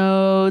liner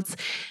notes.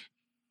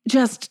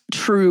 Just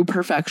true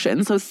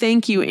perfection. So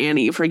thank you,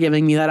 Annie, for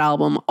giving me that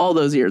album all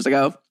those years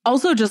ago.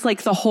 Also, just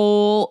like the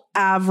whole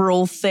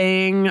Avril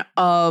thing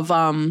of,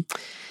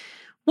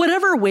 what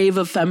whatever wave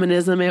of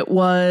feminism it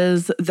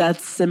was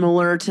that's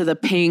similar to the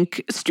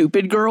Pink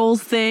stupid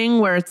girls thing,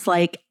 where it's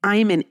like,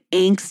 I'm an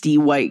angsty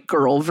white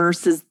girl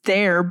versus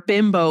they're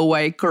bimbo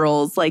white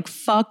girls. Like,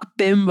 fuck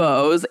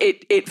bimbos.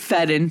 It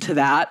fed into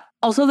that.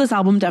 Also, this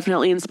album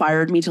definitely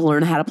inspired me to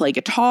learn how to play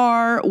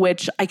guitar,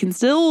 which I can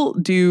still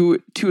do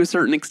to a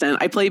certain extent.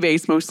 I play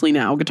bass mostly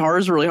now. Guitar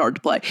is really hard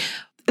to play.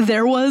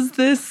 There was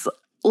this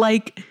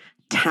like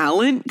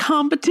talent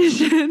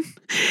competition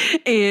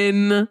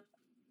in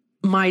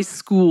my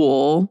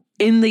school,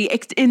 in the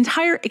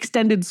entire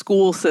extended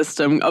school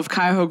system of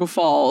Cuyahoga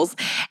Falls.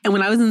 And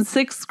when I was in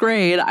 6th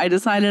grade, I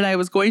decided I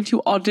was going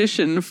to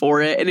audition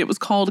for it. And it was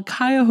called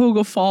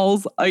Cuyahoga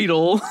Falls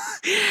Idol.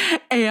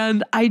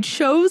 And I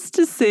chose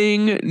to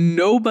sing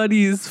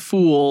Nobody's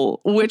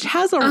Fool, which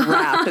has a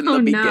rap in the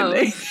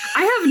beginning.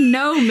 I have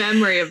no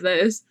memory of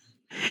this.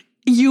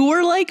 You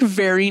were like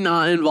very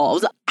not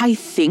involved. I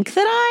think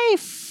that I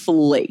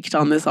flaked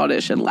on this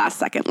audition last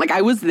second. Like,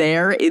 I was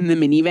there in the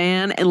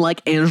minivan and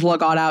like Angela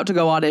got out to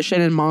go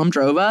audition and mom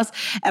drove us.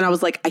 And I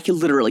was like, I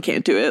literally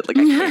can't do it. Like,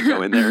 I can't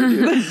go in there and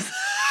do this.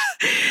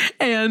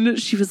 And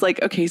she was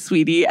like, okay,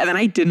 sweetie. And then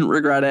I didn't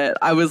regret it.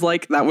 I was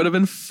like, that would have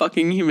been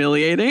fucking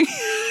humiliating.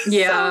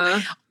 Yeah.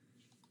 So,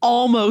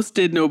 almost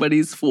did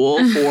Nobody's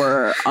Fool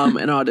for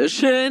an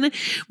audition,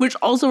 which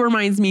also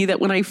reminds me that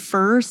when I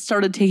first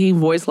started taking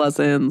voice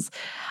lessons,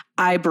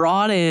 I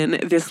brought in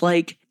this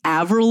like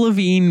Avril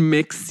Lavigne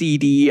mix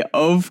CD,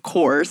 of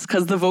course,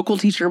 because the vocal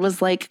teacher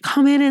was like,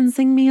 come in and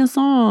sing me a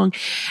song.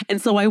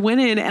 And so I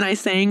went in and I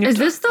sang. Is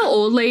this the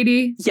old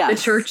lady? Yes.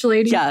 The church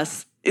lady?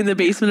 Yes. In the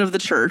basement of the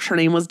church. Her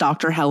name was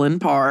Dr. Helen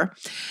Parr.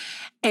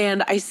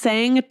 And I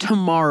sang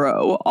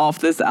Tomorrow off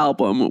this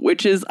album,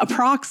 which is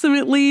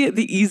approximately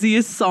the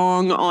easiest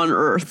song on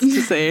earth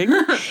to sing.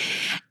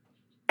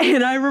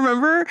 And I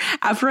remember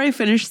after I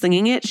finished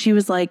singing it, she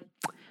was like,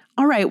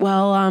 all right,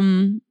 well,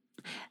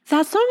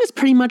 that song is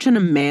pretty much in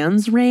a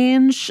man's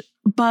range,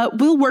 but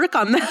we'll work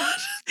on that.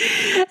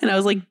 And I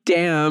was like,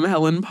 damn,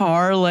 Helen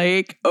Parr,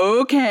 like,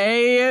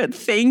 okay,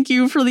 thank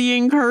you for the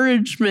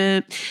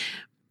encouragement.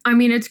 I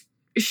mean,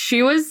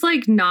 she was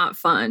like not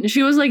fun.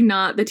 She was like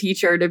not the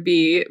teacher to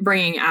be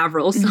bringing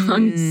Avril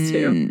songs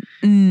to.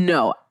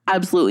 No,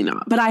 absolutely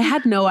not. But I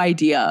had no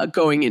idea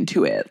going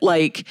into it.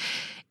 Like,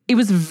 it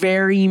was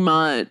very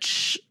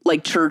much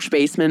like church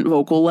basement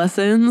vocal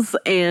lessons,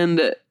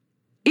 and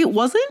it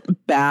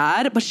wasn't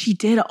bad, but she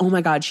did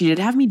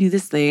have me do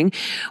this thing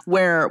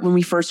where when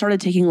we first started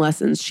taking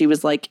lessons, she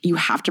was like, you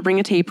have to bring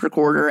a tape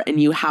recorder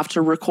and you have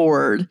to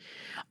record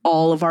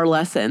all of our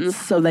lessons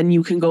so then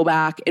you can go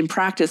back and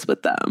practice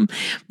with them.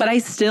 But I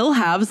still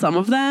have some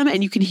of them,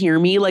 and you can hear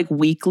me like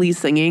weekly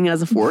singing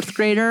as a 4th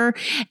grader,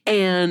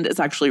 and it's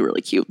actually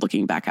really cute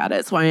looking back at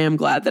it. So I am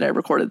glad that I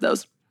recorded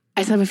those.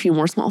 I just have a few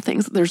more small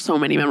things. There's so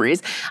many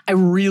memories. I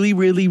really,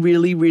 really,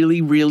 really,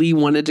 really, really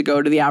wanted to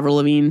go to the Avril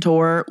Lavigne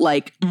tour,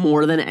 like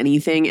more than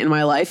anything in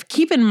my life.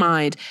 Keep in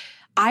mind,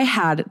 I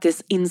had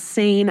this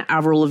insane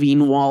Avril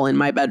Lavigne wall in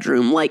my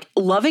bedroom. Like,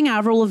 loving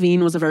Avril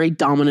Lavigne was a very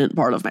dominant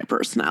part of my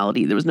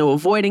personality. There was no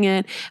avoiding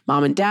it.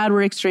 Mom and dad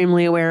were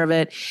extremely aware of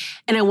it.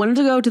 And I wanted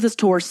to go to this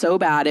tour so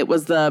bad. It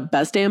was the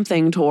Best Damn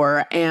Thing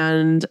tour.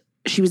 And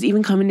she was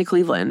even coming to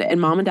Cleveland.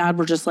 And mom and dad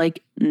were just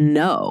like,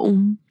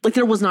 no. Like,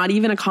 there was not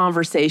even a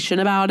conversation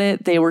about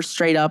it. They were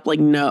straight up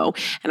like, no.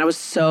 And I was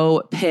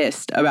so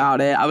pissed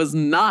about it. I was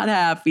not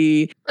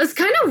happy. It's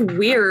kind of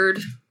weird.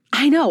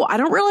 I know. I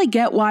don't really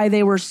get why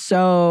they were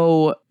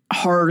so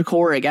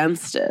hardcore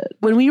against it.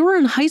 When we were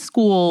in high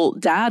school,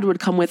 dad would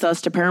come with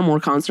us to Paramore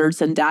concerts,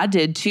 and dad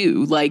did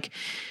too. Like,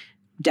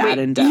 dad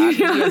and dad.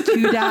 Yeah. We have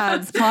 2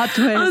 dads. Plot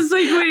twist. I was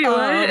like, wait,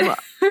 what?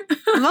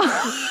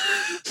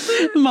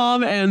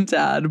 Mom and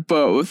dad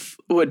both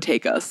would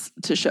take us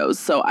to shows.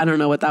 So I don't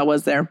know what that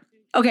was there.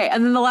 Okay,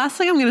 and then the last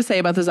thing I'm going to say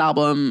about this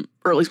album,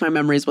 or at least my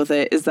memories with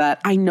it, is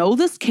that I know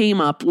this came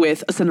up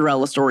with A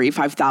Cinderella Story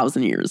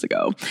 5,000 years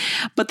ago.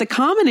 But the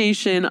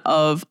combination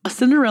of A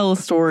Cinderella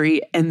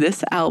Story and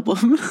this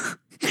album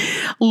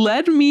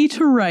led me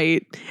to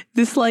write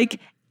this like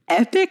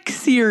epic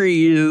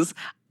series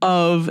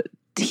of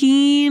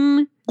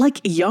teen,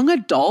 like young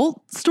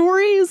adult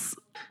stories.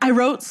 I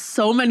wrote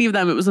so many of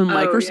them. It was in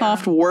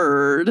Microsoft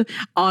Word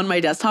on my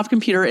desktop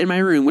computer in my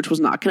room, which was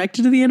not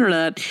connected to the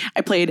internet.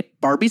 I played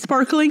Barbie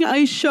Sparkling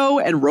Ice Show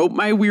and wrote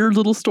my weird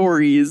little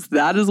stories.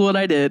 That is what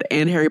I did.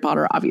 And Harry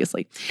Potter,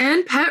 obviously.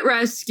 And Pet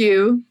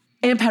Rescue.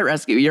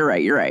 You're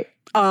right.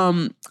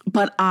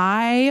 But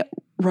I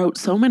wrote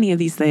so many of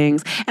these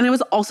things. And I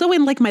was also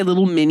in like my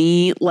little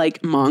mini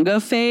like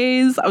manga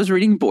phase. I was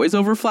reading Boys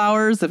Over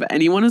Flowers, if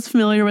anyone is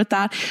familiar with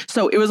that.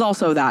 So it was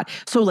also that.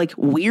 So like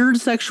weird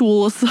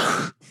sexual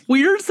assault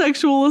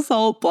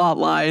plot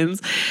lines,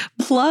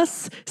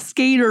 plus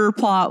skater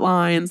plot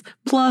lines,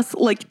 plus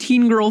like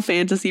teen girl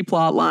fantasy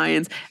plot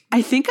lines.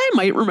 I think I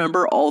might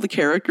remember all the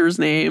characters'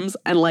 names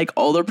and like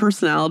all their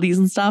personalities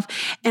and stuff.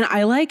 And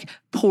I like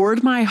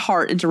poured my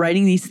heart into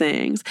writing these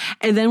things.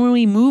 And then when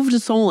we moved to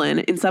Solon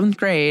in 7th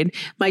grade,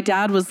 my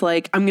dad was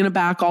like, I'm going to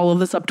back all of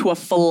this up to a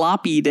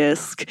floppy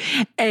disk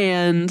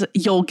and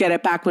you'll get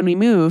it back when we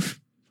move.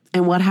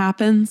 And what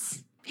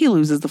happens? He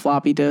loses the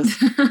floppy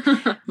disk.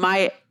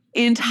 My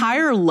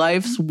entire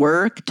life's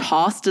work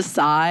tossed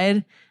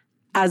aside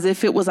as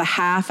if it was a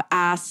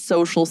half-assed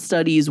social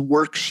studies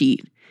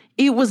worksheet.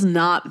 It was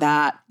not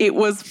that. It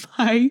was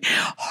my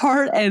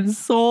heart and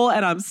soul,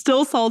 and I'm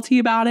still salty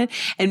about it.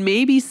 And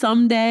maybe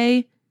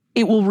someday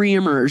it will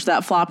reemerge.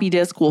 That floppy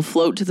disk will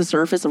float to the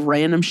surface of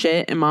random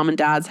shit in mom and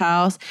dad's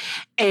house,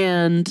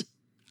 and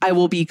I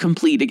will be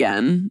complete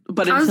again.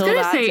 But until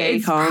that day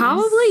it's comes,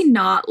 probably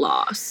not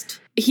lost.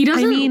 He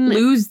doesn't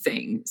lose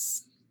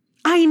things.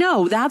 I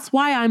know. That's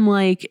why I'm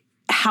like,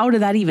 how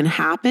did that even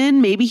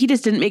happen? Maybe he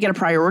just didn't make it a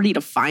priority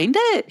to find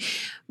it.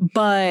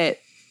 But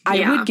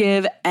I would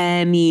give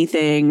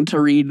anything to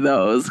read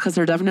those because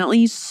they're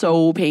definitely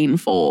so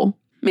painful.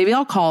 Maybe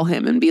I'll call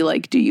him and be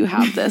like, do you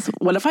have this?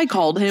 What if I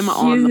called him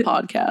on the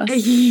podcast?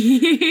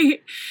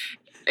 It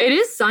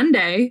is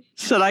Sunday.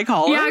 Should I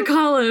call him? Yeah,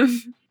 call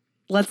him.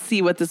 Let's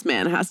see what this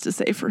man has to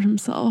say for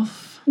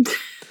himself.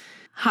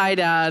 Hi,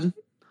 Dad.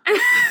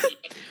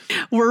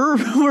 We're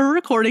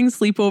recording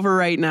Sleepover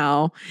right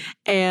now,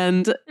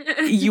 and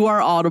you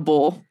are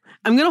audible.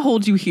 I'm going to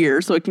hold you here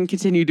so it can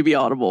continue to be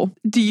audible.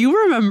 Do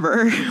you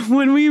remember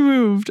when we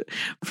moved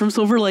from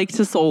Silver Lake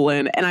to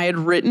Solon and I had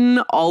written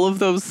all of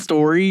those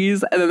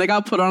stories and then they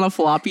got put on a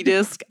floppy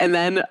disk, and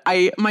then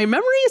my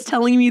memory is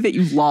telling me that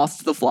you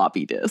lost the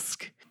floppy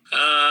disk?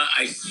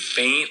 I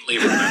faintly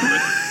remember.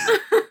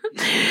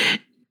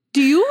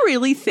 Do you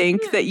really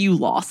think that you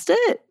lost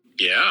it?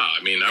 Yeah,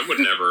 I mean, I would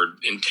never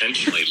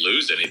intentionally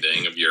lose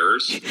anything of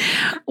yours.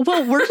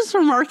 Well, we're just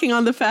remarking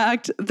on the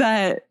fact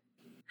that...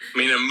 I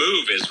mean, a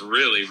move is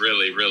really,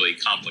 really, really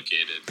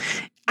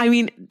complicated. I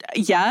mean,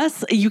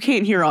 yes, you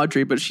can't hear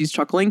Audrey, but she's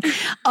chuckling.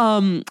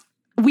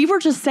 We were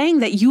just saying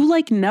that you,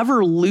 like,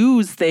 never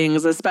lose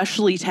things,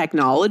 especially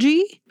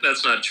technology.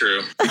 That's not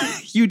true.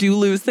 You do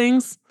lose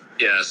things?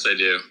 Yes, I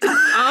do.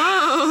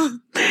 Oh.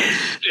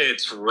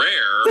 It's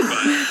rare,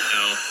 but, you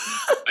know,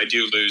 I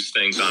do lose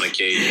things on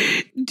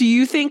occasion. Do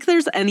you think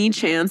there's any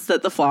chance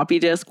that the floppy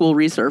disk will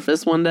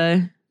resurface one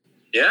day?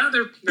 Yeah,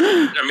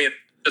 I mean,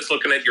 just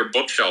looking at your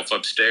bookshelf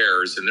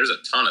upstairs, and there's a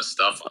ton of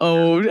stuff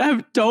on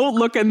there. Don't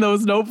look in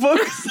those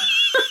notebooks.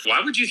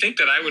 Why would you think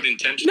that I would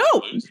intentionally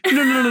lose it?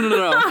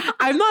 No.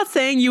 I'm not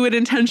saying you would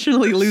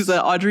intentionally lose it.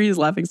 Audrey is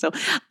laughing still.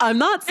 I'm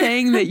not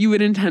saying that you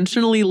would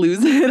intentionally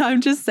lose it.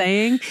 I'm just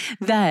saying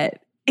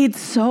that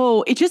it's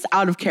just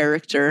out of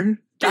character.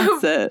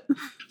 That's it.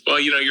 Well,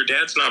 you know, your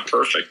dad's not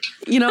perfect.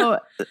 You know,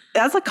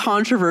 that's a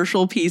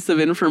controversial piece of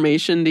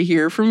information to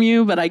hear from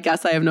you, but I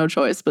guess I have no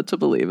choice but to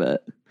believe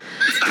it.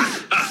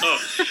 Oh,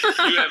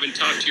 you haven't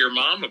talked to your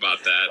mom about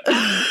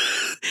that.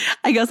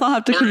 I guess I'll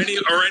have to...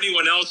 Or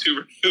anyone else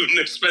who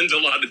spends a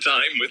lot of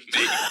time with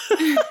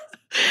me.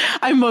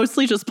 I'm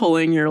mostly just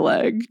pulling your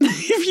leg.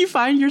 If you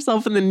find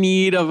yourself in the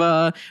need of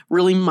a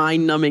really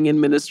mind-numbing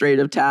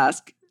administrative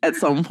task at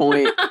some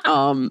point,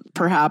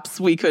 perhaps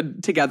we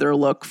could together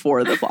look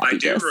for the floppy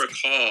disk. I do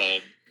recall,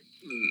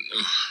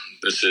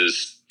 this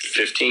is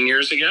 15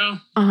 years ago.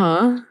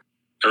 Uh-huh.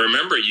 I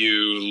remember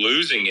you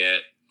losing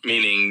it,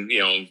 meaning, you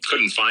know,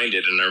 couldn't find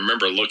it, and I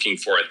remember looking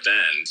for it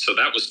then. So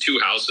that was 2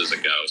 houses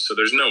ago, so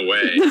there's no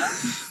way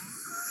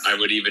I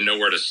would even know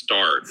where to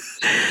start.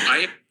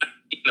 I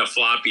have a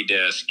floppy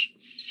disk.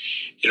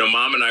 You know,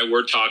 Mom and I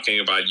were talking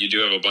about, you do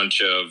have a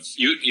bunch of,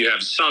 you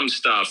have some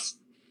stuff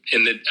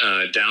in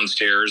the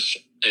downstairs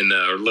in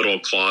the little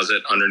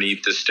closet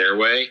underneath the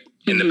stairway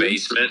in the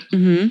basement.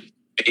 Mm-hmm.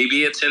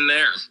 Maybe it's in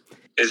there.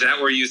 Is that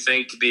where you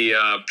think the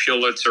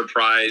Pulitzer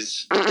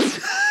Prize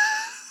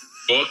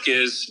book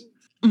is?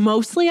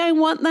 Mostly I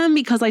want them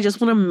because I just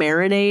want to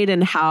marinate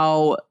in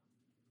how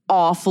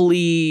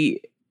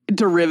awfully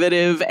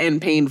derivative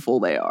and painful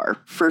they are,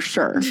 for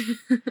sure.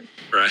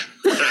 Right.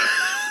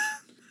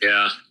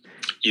 Yeah.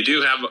 You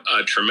do have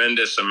a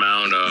tremendous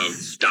amount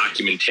of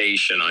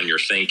documentation on your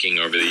thinking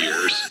over the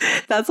years.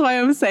 That's why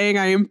I'm saying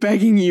I am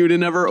begging you to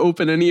never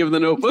open any of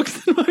the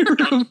notebooks in my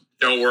room.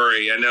 Don't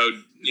worry. I know,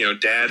 you know,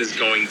 Dad is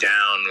going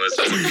down was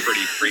a pretty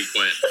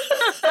frequent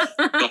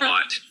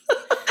thought.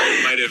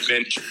 Might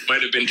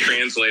have been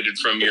translated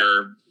from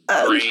your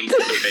brain to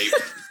the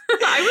paper.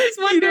 I was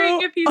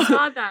wondering if you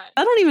saw that.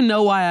 I don't even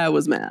know why I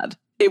was mad.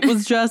 It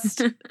was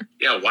just...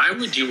 Yeah, why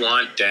would you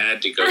want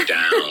Dad to go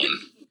down?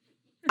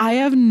 I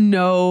have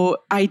no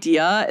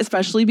idea,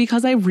 especially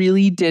because I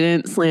really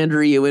didn't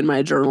slander you in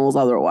my journals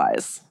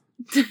otherwise.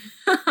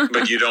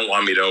 But you don't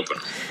want me to open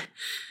them.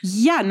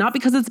 Yeah, not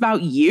because it's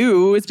about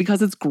you. It's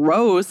because it's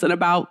gross and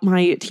about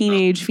my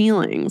teenage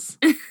feelings.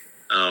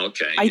 Oh,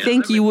 okay. I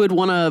think you would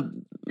want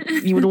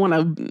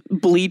to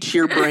bleach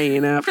your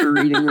brain after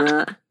reading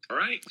that.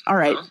 All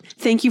right. Well.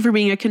 Thank you for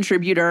being a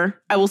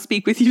contributor. I will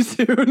speak with you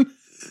soon.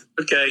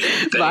 Okay.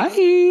 Thanks.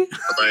 Bye.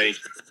 Bye.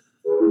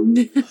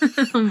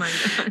 Oh my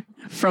God.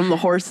 From the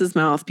horse's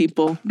mouth,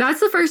 people.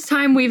 That's the first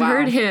time we've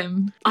heard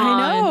him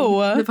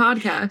on the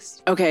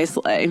podcast. Okay,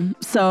 Slay.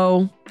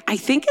 So I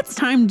think it's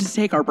time to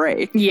take our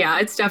break. Yeah,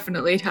 it's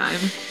definitely time.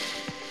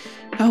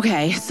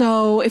 Okay,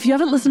 so if you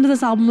haven't listened to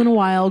this album in a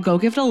while, go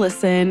give it a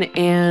listen,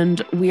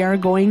 and we are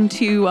going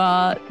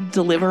to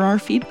deliver our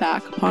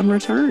feedback upon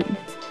return.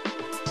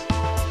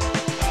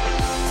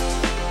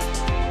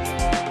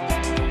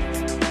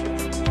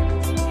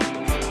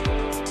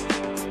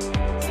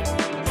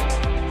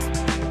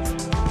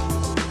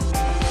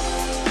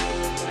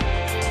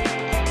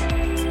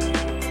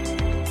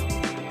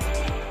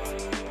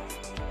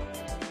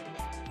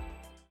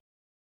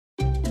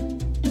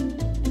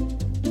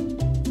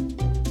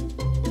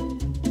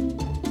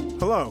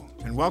 Hello,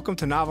 and welcome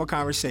to Novel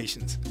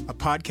Conversations, a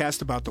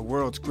podcast about the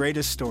world's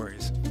greatest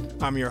stories.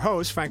 I'm your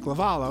host, Frank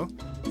Lavallo,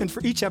 and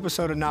for each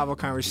episode of Novel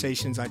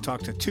Conversations, I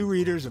talk to two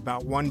readers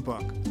about one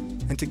book.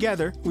 And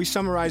together, we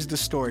summarize the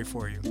story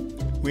for you.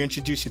 We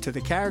introduce you to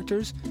the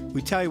characters,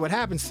 we tell you what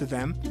happens to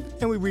them,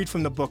 and we read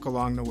from the book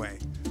along the way.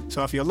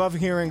 So if you love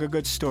hearing a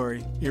good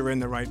story, you're in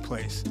the right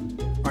place.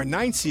 Our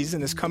 9th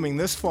season is coming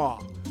this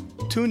fall.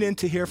 Tune in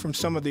to hear from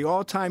some of the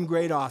all-time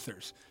great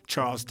authors,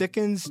 Charles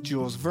Dickens,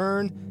 Jules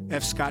Verne,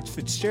 F. Scott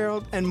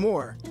Fitzgerald, and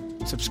more.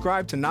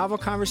 Subscribe to Novel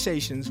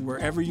Conversations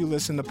wherever you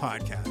listen to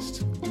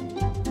podcasts.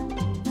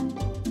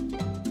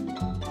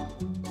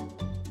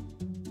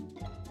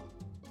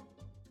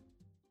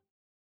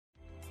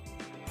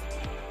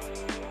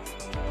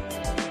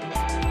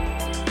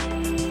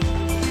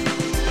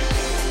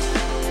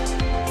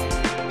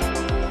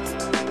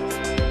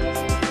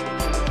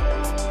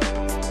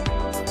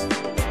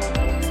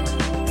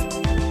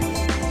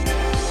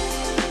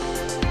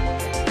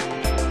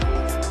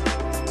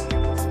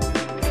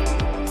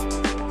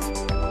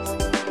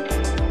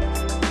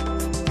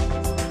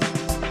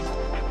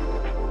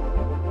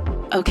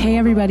 Okay,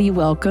 everybody,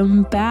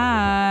 welcome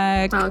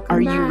back.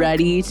 Are you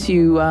ready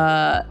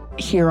to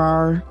hear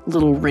our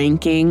little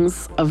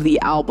rankings of the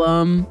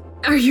album?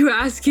 Are you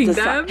asking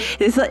them?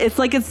 It's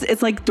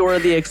like Dora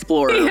the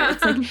Explorer. Yeah.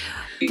 It's like,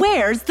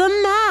 where's the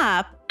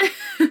map?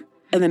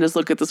 And then just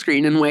look at the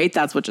screen and wait.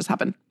 That's what just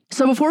happened.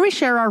 So before we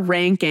share our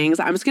rankings,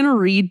 I'm just going to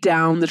read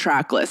down the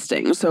track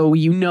listing so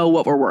you know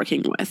what we're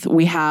working with.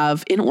 We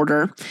have, in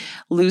order,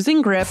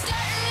 Losing Grip,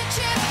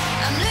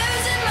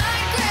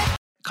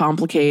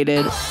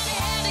 Complicated,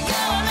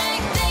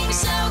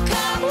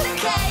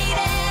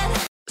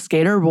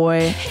 Skater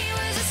Boy,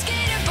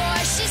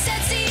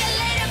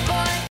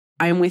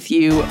 I'm With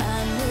You,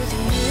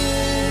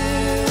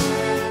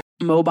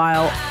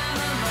 Mobile,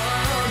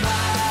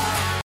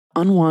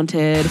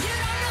 Unwanted,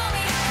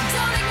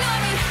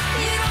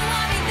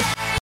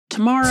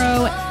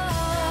 Tomorrow,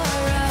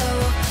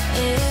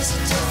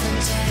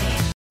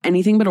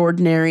 Anything But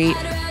Ordinary,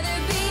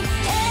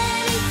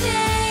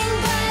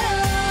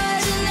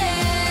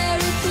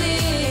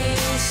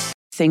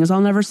 Things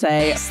I'll Never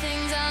Say,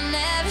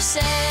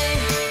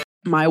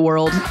 My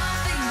World,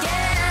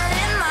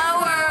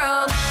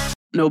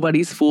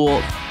 Nobody's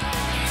Fool,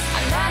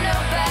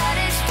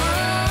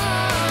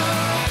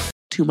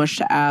 Too Much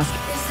to Ask,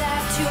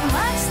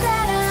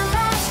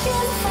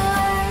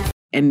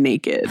 and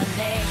Naked.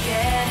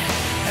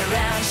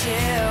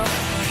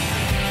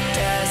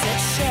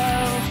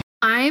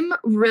 I'm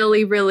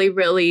really, really,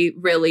 really,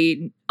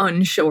 really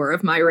unsure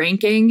of my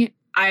ranking.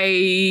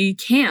 I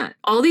can't.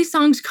 All these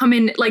songs come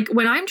in, like,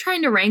 when I'm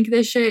trying to rank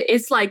this shit,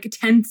 it's like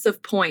tenths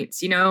of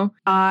points, you know?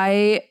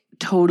 I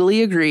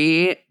totally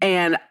agree.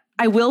 And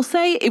I will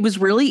say it was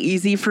really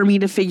easy for me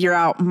to figure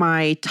out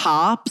my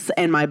tops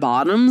and my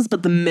bottoms,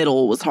 but the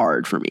middle was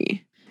hard for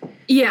me.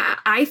 Yeah,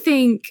 I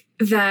think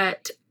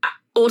that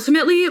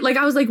ultimately, like,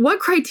 I was like, what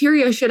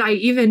criteria should I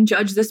even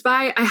judge this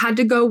by? I had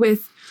to go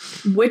with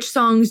which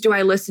songs do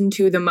I listen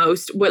to the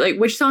most?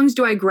 Which songs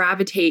do I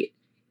gravitate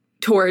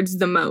towards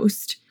the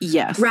most?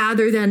 Yes.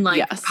 Rather than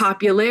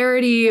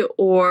popularity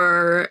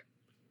or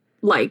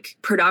like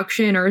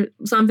production or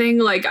something.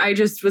 Like, I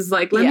just was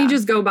like, let me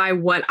just go by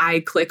what I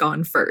click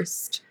on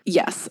first.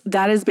 Yes,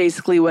 that is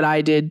basically what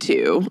I did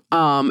too.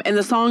 And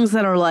the songs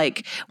that are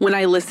like, when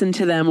I listen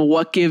to them,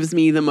 what gives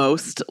me the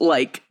most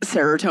like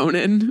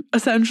serotonin,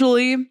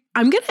 essentially.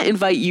 I'm going to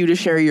invite you to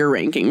share your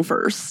ranking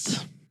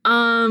first.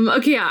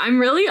 Okay, yeah, I'm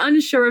really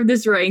unsure of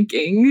this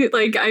ranking.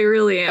 Like, I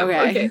really am.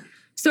 Okay.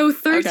 So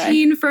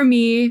 13 for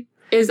me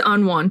is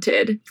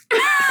Unwanted.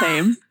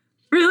 Same.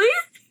 Really?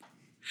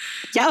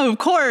 Yeah, of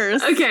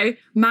course. Okay.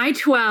 My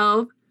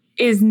 12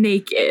 is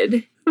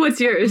Naked.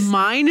 What's yours?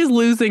 Mine is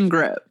Losing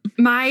Grip.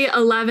 My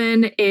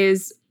 11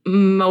 is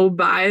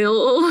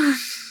Mobile.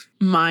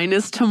 Mine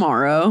is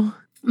Tomorrow.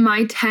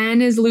 My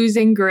 10 is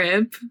Losing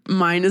Grip.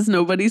 Mine is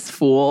Nobody's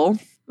Fool.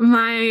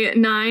 My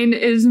 9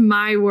 is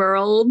My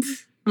World.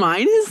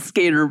 Mine is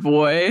Skater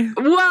Boy.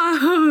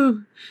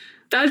 Whoa!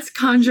 That's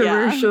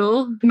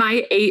controversial. Yeah.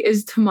 My 8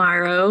 is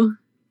Tomorrow.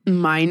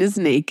 Mine is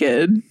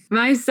Naked.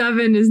 My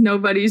 7 is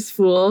Nobody's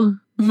Fool.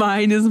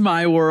 Mine is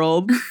My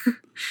World.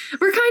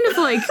 We're kind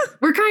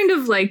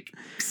of like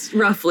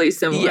roughly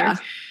similar. Yeah.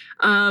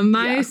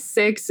 My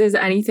 6 is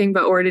Anything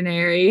But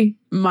Ordinary.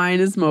 Mine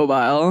is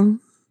Mobile.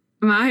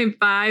 My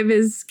 5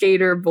 is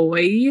Skater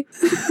Boy.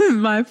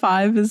 My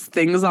 5 is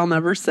Things I'll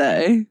Never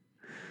Say.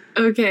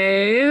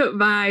 Okay.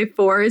 My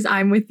 4 is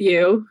I'm With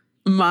You.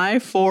 My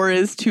 4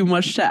 is Too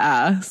Much to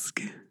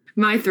Ask.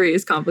 My 3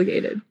 is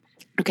Complicated.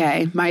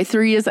 Okay, my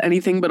 3 is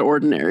Anything But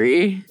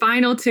Ordinary.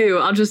 Final 2,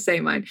 I'll just say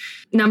mine.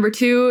 Number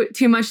 2,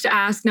 Too Much to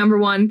Ask. Number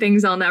 1,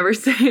 Things I'll Never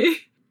Say.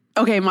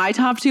 Okay, my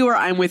top 2 are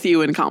I'm With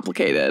You and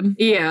Complicated.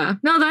 Yeah,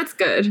 no, that's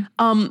good.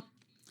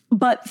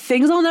 But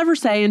Things I'll Never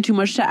Say and Too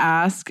Much to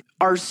Ask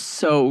are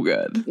so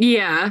good.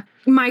 Yeah.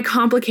 My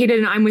Complicated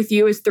and I'm With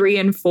You is 3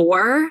 and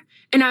 4.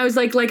 And I was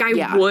like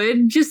I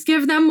would just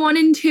give them 1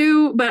 and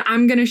 2, but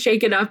I'm going to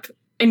shake it up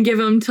and give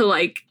them to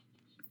like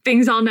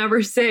Things I'll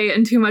Never Say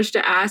and Too Much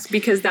to Ask,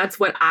 because that's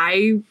what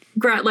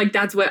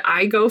that's what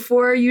I go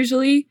for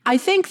usually. I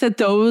think that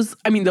those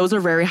are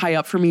very high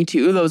up for me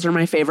too. Those are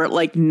my favorite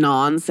like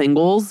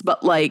non-singles,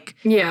 but like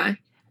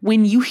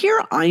when you hear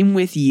I'm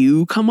With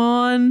You come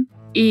on,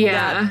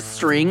 that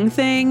string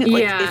thing,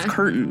 like it's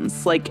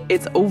curtains. Like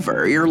it's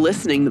over. You're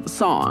listening to the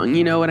song,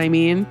 you know what I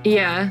mean?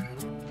 Yeah.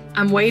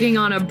 I'm waiting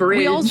on a bridge.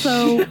 We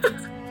also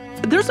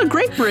there's a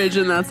great bridge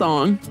in that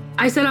song.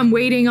 I said I'm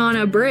waiting on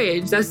a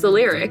bridge. That's the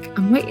lyric.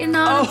 I'm waiting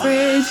on a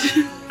bridge.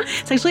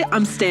 It's actually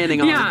I'm standing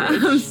on a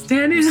bridge. Yeah, I'm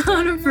standing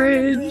on a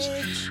bridge.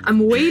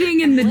 I'm waiting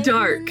in the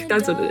dark.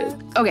 That's what it is.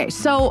 Okay,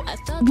 so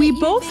we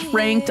both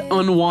ranked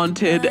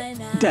Unwanted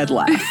dead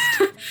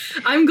last.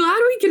 I'm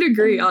glad we can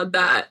agree on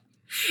that.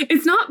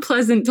 It's not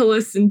pleasant to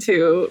listen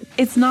to.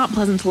 It's not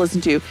pleasant to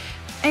listen to.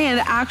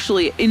 And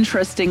actually,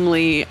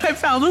 interestingly, I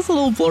found this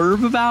little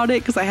blurb about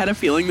it because I had a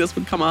feeling this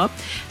would come up.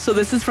 So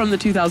this is from the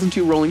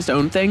 2002 Rolling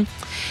Stone thing.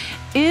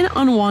 In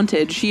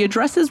Unwanted, she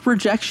addresses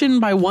rejection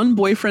by one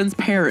boyfriend's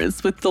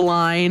parents with the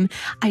line,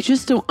 "I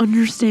just don't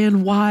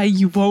understand why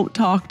you won't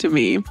talk to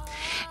me."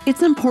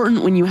 It's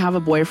important when you have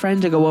a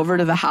boyfriend to go over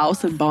to the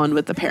house and bond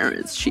with the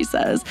parents, she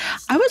says.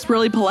 I was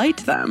really polite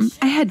to them.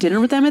 I had dinner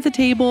with them at the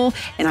table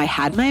and I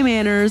had my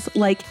manners,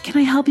 like,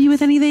 can I help you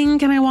with anything?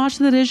 Can I wash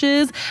the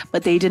dishes?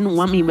 But they didn't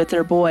want me with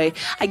their boy.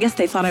 I guess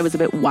they thought I was a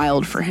bit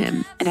wild for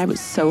him. And I was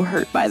so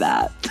hurt by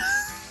that.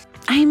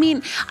 I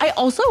mean, I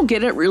also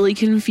get it really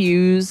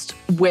confused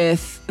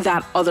with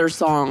that other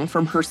song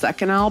from her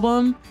second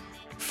album,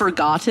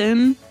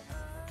 Forgotten.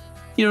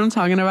 You know what I'm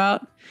talking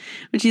about?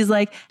 When she's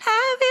like,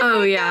 have you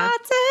forgotten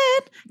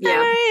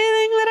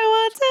everything that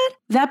I wanted?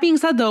 That being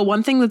said, though,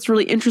 one thing that's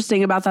really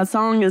interesting about that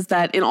song is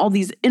that in all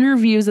these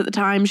interviews at the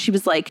time, she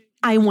was like,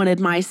 I wanted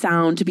my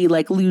sound to be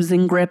like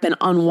Losing Grip and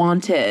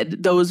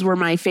Unwanted. Those were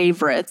my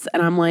favorites.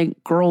 And I'm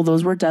like, girl,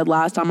 those were dead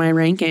last on my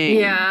ranking.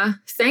 Yeah.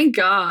 Thank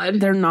God.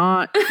 They're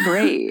not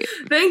great.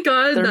 Thank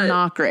God. They're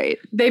not great.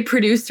 They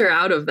produced her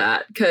out of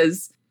that,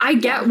 because I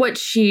get what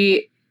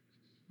she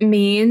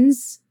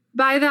means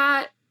by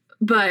that,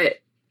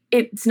 but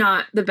it's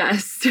not the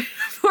best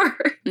for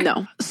her.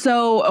 No.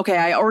 So, okay,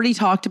 I already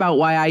talked about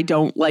why I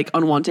don't like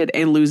Unwanted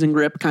and Losing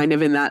Grip kind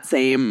of in that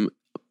same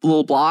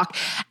little block.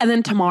 And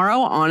then tomorrow,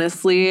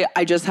 honestly,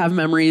 I just have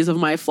memories of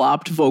my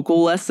flopped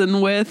vocal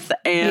lesson with.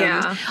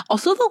 And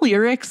also the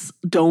lyrics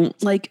don't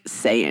like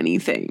say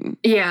anything.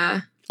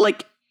 Yeah.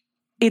 Like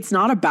it's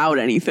not about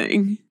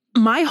anything.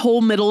 My whole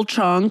middle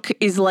chunk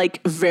is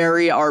like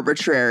very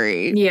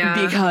arbitrary.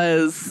 Yeah.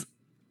 Because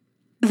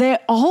they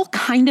all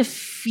kind of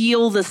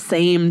feel the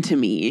same to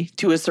me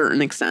to a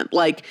certain extent.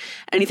 Like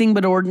Anything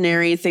But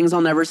Ordinary, Things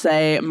I'll Never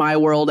Say, My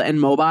World,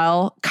 and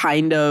Mobile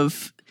kind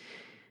of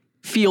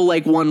feel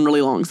like one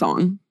really long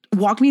song.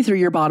 Walk me through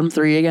your bottom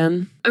 3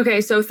 again.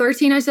 Okay, so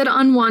 13 I said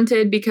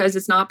Unwanted because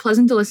it's not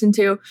pleasant to listen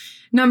to.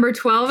 Number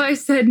 12 I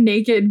said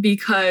Naked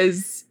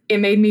because it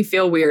made me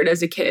feel weird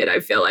as a kid. I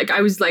feel like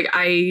I was like,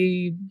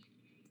 I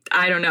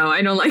don't know.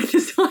 I don't like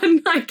this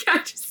one. Like I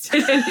just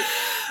didn't.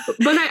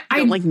 But I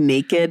don't like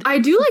Naked. I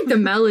do like the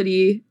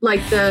melody,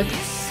 like the.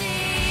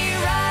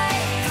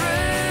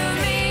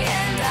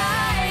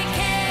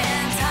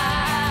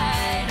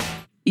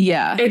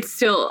 Yeah. It's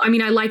still, I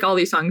mean, I like all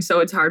these songs,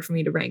 so it's hard for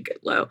me to rank it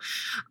low.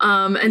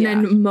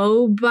 Then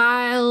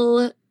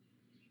Mobile,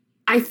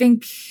 I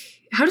think,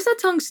 how does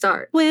that song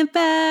start? Went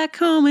back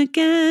home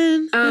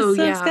again. Oh,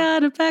 the sun's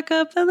gotta back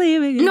up and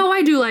leave again. No,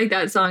 I do like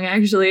that song,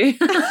 actually.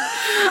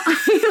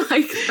 I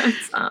like that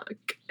song.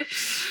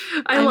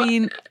 I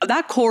mean,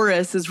 that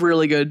chorus is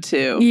really good,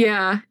 too.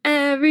 Yeah.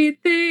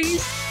 Everything.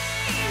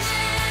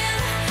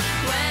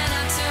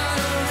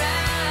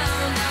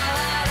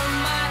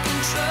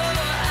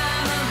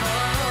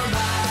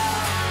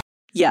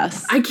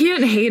 Yes. I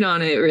can't hate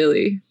on it,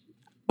 really.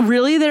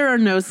 Really, there are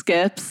no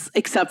skips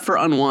except for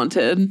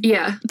Unwanted.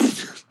 Yeah,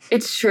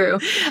 it's true.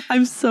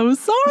 I'm so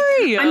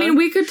sorry. I mean,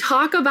 we could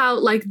talk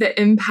about like the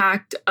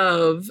impact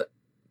of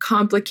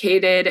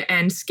Complicated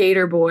and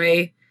Skater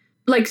Boy.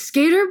 Like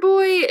Skater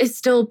Boy is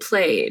still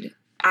played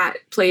at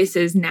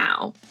places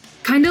now.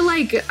 Kind of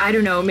like, I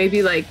don't know,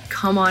 maybe like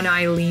Come On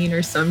Eileen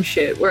or some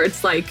shit where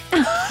it's like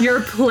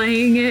you're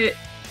playing it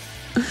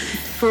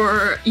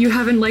for you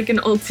having like an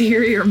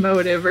ulterior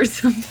motive or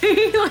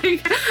something.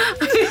 Like,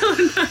 I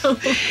don't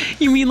know.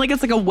 You mean like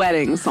it's like a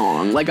wedding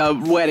song, like a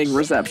wedding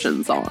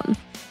reception song?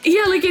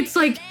 Yeah, like it's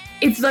like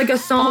a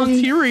song.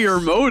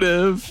 Ulterior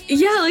motive.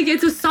 Yeah, like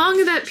it's a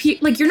song that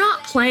like you're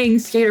not playing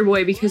Skater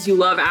Boy because you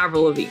love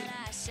Avril Lavigne.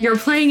 You're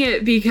playing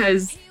it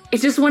because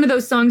it's just one of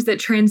those songs that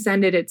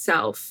transcended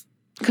itself.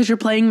 Because you're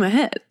playing the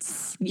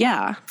hits.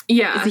 Yeah.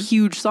 Yeah. It's a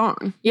huge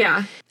song.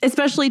 Yeah.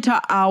 Especially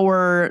to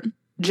our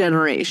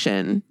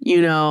generation,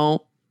 you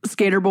know,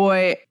 Skater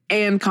Boy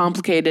and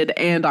Complicated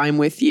and I'm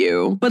With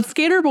You. But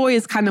Skater Boy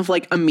is kind of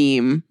like a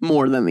meme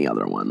more than the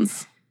other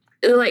ones.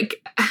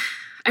 Like,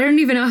 I don't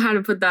even know how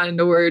to put that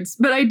into words,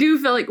 but I do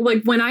feel like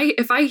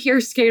if I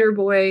hear Skater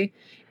Boy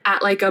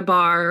at like a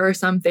bar or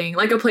something,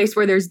 like a place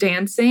where there's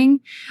dancing,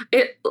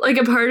 it like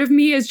a part of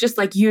me is just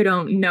like, you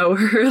don't know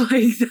her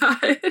like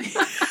that.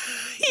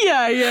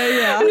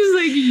 Yeah. I'm just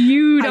like,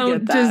 you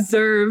don't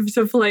deserve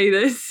to play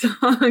this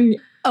song.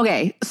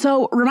 Okay,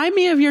 so remind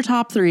me of your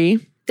top 3.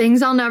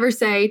 Things I'll Never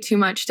Say, Too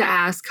Much to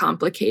Ask,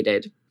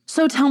 Complicated.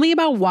 So tell me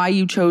about why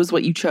you chose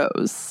what you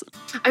chose.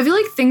 I feel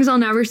like Things I'll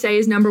Never Say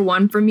is number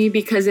 1 for me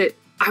because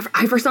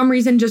I for some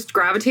reason just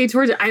gravitate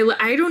towards it.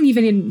 I don't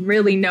even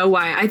really know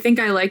why. I think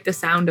I like the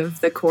sound of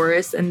the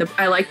chorus and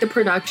I like the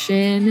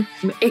production.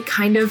 It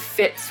kind of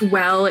fits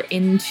well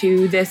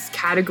into this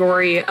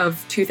category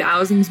of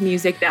 2000s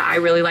music that I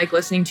really like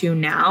listening to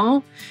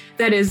now.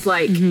 That is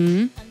like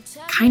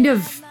kind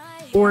of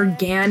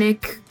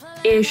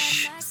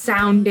organic-ish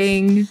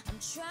sounding,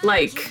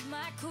 like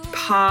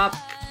pop.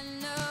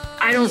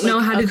 I don't know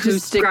how to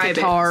describe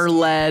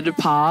guitar-led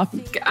pop.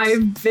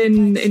 I've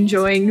been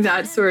enjoying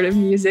that sort of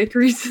music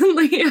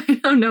recently. I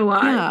don't know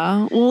why.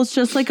 Yeah, well, it's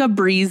just like a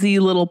breezy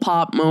little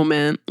pop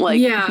moment. Like,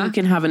 who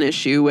can have an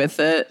issue with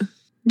it?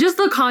 Just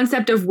the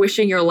concept of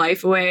wishing your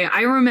life away.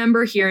 I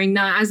remember hearing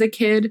that as a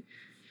kid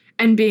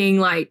and being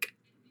like,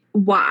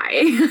 why?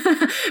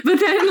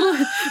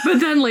 but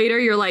then later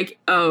you're like,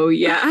 oh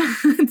yeah,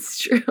 it's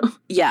true.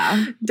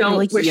 Yeah. Don't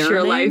like wish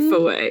your life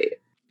away.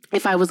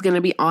 If I was going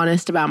to be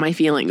honest about my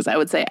feelings, I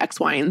would say X,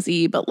 Y, and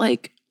Z, but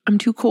like, I'm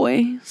too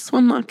coy, so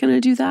I'm not going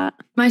to do that.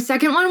 My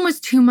second one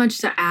was Too Much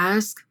to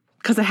Ask.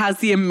 Because it has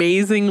the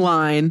amazing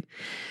line,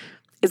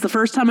 "It's the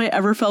first time I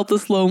ever felt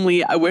this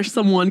lonely. I wish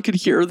someone could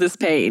hear this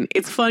pain.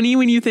 It's funny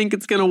when you think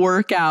it's going to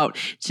work out.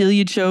 Till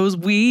you chose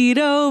weed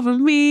over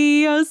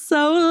me, you're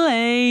so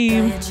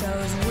lame." You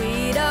chose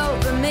weed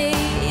over me,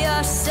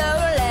 you're so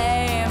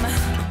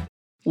lame.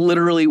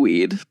 Literally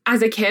weed.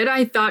 As a kid,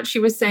 I thought she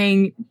was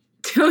saying,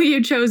 till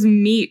you chose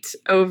meat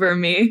over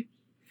me.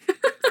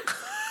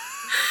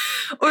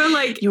 Or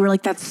like... You were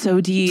like, that's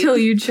so deep. Till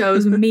you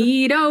chose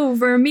mead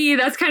over me.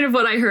 That's kind of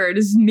what I heard,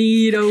 is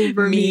mead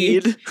over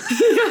mead. Me.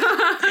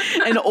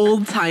 An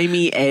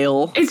old-timey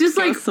ale. It's just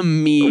like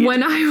some mead.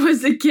 When I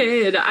was a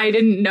kid, I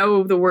didn't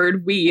know the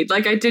word weed.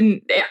 Like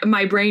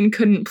my brain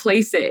couldn't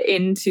place it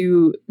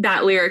into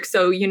that lyric.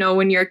 So, you know,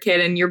 when you're a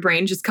kid and your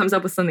brain just comes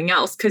up with something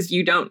else because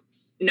you don't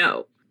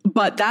know.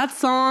 But that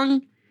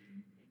song...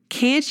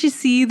 Can't you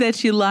see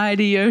that you lie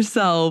to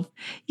yourself?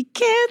 You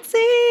can't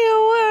see a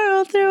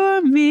world through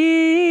a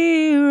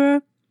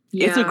mirror.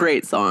 Yeah. It's a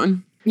great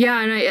song.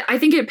 Yeah, and I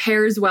think it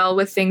pairs well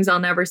with Things I'll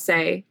Never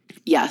Say.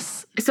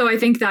 Yes. So I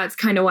think that's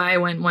kind of why I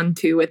went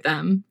 1-2 with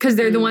them. Because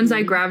they're the ones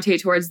I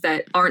gravitate towards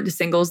that aren't the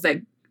singles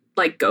that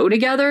like go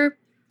together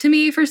to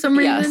me for some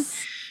reason.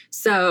 Yes.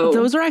 So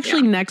those are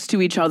actually next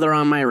to each other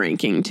on my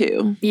ranking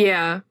too.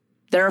 Yeah.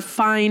 They're a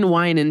fine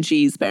wine and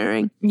cheese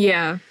pairing.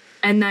 Yeah.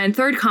 And then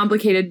third,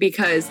 Complicated,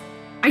 because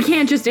I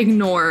can't just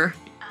ignore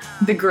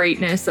the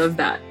greatness of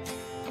that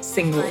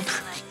single.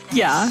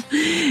 Yeah.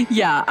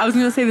 Yeah. I was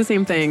going to say the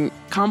same thing.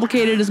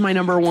 Complicated is my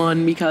number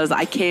 1 because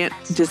I can't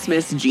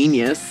dismiss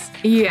Genius.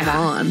 Yeah. Come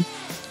on.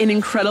 An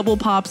incredible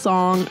pop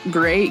song,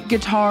 great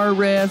guitar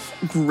riff,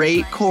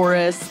 great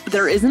chorus.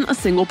 There isn't a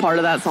single part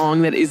of that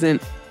song that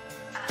isn't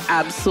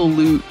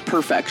absolute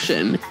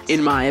perfection,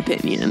 in my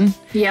opinion.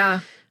 Yeah.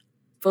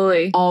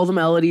 Fully. All the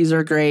melodies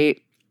are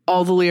great.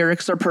 All the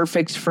lyrics are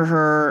perfect for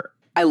her.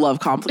 I love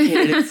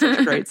Complicated. It's such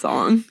a great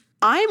song.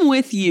 I'm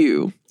With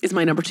You is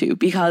my number 2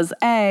 because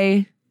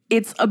A,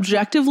 it's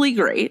objectively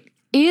great.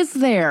 Is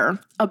there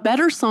a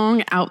better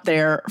song out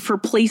there for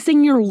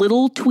placing your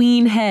little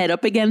tween head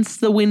up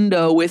against the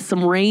window with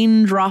some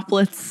rain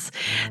droplets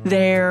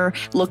there,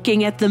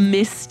 looking at the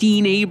misty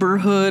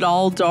neighborhood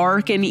all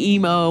dark and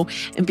emo,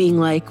 and being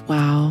like,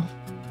 wow.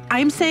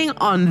 I'm saying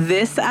on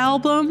this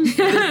album,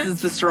 this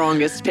is the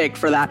strongest pick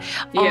for that.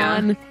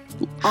 Yeah.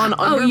 On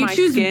Under My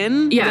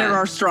Skin, there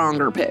are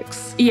stronger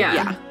picks.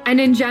 Yeah.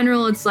 And in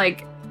general, it's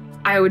like,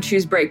 I would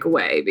choose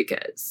Breakaway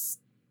because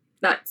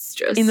that's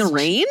just... In the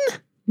rain?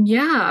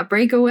 Yeah,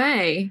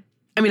 Breakaway.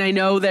 I mean, I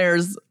know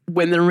there's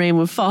When the Rain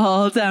Would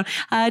Fall Down,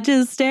 I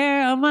just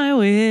stare out my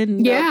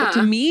window. Yeah. But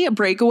to me,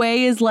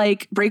 Breakaway is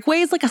like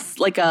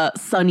a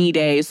sunny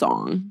day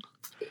song.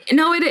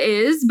 No, it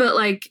is, but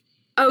like,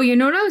 oh, you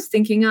know what I was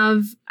thinking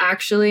of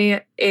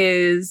actually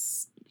is...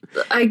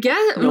 I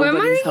guess, what am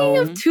I thinking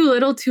of? Too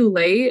Little, Too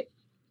Late?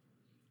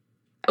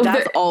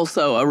 That's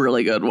also a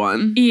really good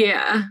one.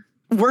 Yeah.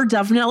 We're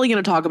definitely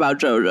going to talk about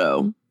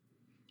JoJo.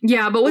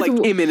 Yeah, but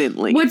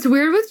imminently. What's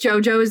weird with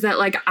JoJo is that,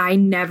 like, I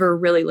never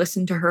really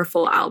listened to her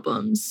full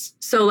albums.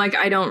 So, like,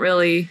 I don't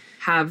really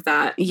have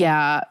that.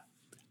 Yeah,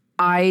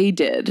 I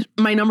did.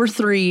 My number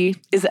 3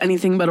 is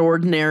Anything But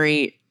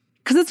Ordinary.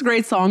 because it's a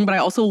great song, but I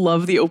also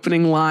love the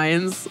opening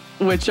lines,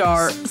 which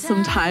are,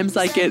 sometimes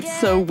I get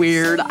so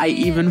weird, I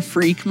even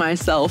freak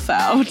myself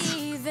out.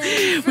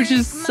 Which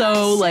is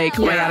so like,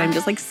 oh my God, I'm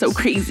just like so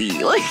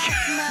crazy. Like,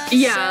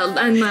 yeah,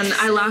 and then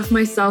I laugh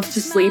myself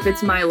to sleep.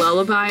 It's my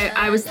lullaby.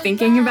 I was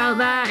thinking about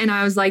that, and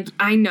I was like,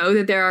 I know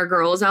that there are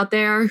girls out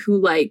there who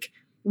like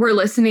were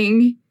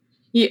listening,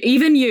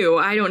 even you,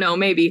 I don't know,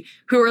 maybe,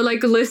 who were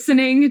like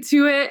listening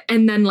to it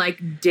and then like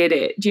did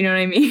it. Do you know what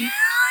I mean?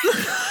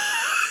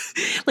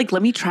 Like,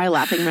 let me try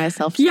laughing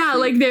myself. Yeah,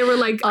 like they were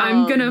like,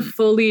 I'm gonna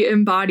fully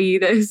embody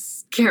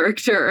this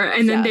character,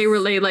 and then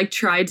they like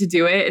tried to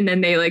do it, and then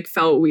they like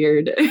felt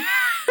weird.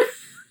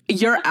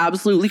 You're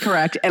absolutely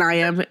correct, and I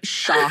am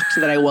shocked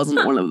that I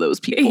wasn't one of those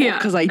people,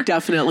 because I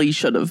definitely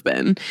should have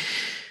been.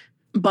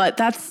 But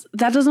that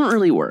doesn't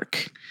really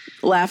work.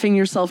 Laughing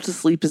yourself to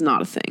sleep is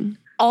not a thing.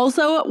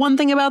 Also, one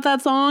thing about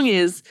that song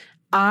is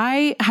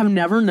I have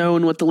never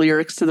known what the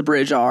lyrics to the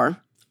bridge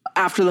are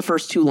after the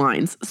first two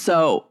lines.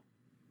 So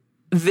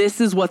this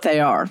is what they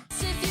are.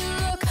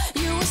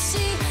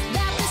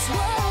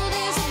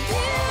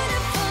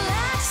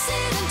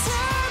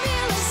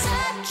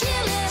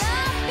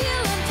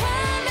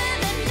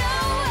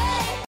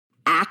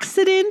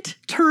 Accident,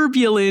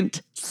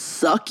 turbulent,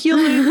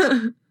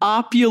 succulent,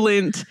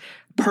 opulent,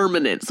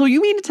 permanent. So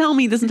you mean to tell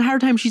me this entire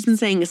time she's been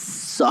saying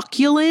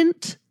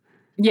succulent?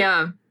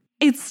 Yeah.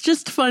 It's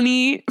just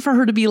funny for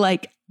her to be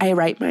like, I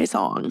write my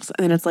songs.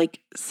 And then it's like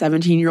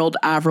 17-year-old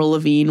Avril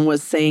Lavigne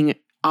was saying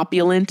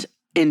opulent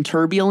and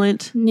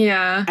turbulent.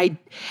 Yeah.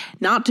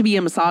 Not to be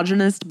a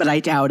misogynist, but I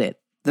doubt it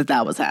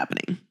that was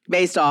happening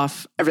based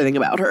off everything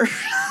about her.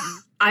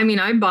 I mean,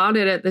 I bought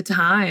it at the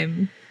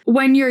time.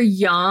 When you're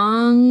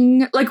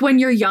young, like when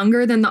you're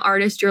younger than the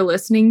artist you're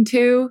listening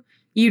to,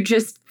 you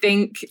just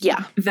think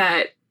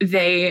that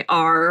they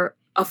are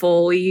a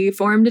fully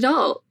formed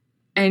adult.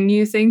 And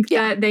you think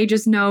that they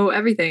just know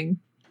everything.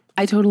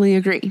 I totally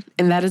agree.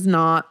 And that is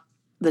not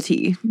the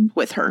tea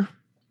with her.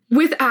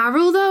 With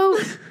Avril, though,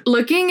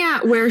 looking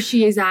at where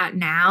she is at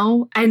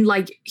now and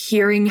like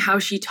hearing how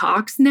she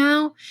talks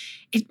now,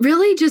 it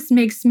really just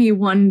makes me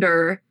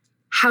wonder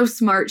how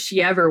smart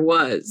she ever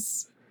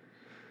was.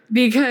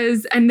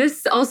 Because, and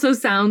this also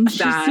sounds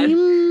bad,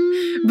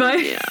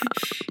 but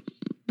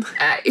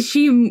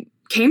she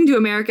came to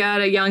America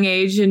at a young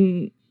age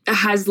and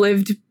has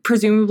lived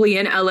presumably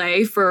in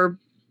LA for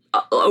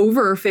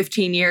over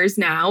 15 years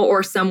now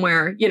or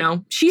somewhere, you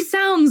know, she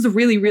sounds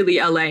really, really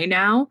LA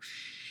now.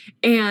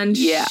 And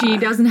she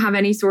doesn't have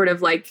any sort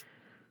of like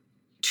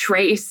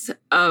trace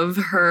of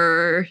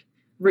her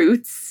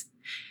roots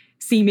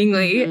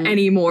seemingly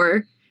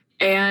anymore.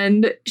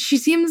 And she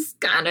seems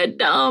kind of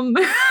dumb.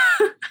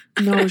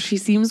 No, she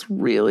seems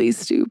really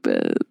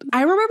stupid.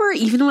 I remember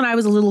even when I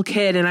was a little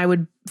kid and I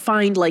would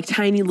find like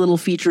tiny little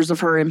features of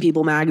her in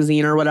People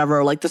magazine or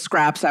whatever, like the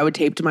scraps I would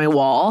tape to my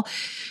wall.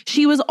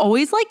 She was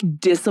always like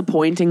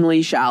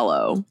disappointingly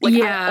shallow. Like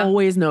I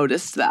always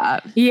noticed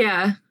that.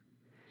 Yeah.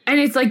 And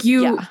it's like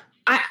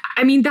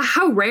I mean,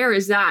 how rare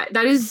is that?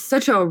 That is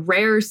such a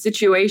rare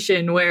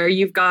situation where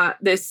you've got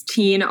this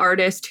teen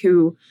artist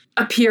who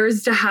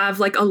appears to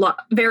have like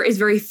is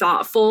very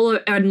thoughtful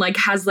and like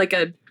has like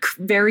a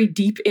very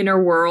deep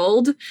inner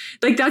world.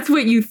 Like that's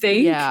what you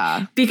think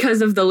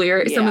because of the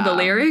lyrics, some of the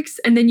lyrics.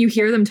 And then you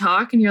hear them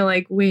talk and you're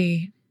like,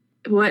 wait,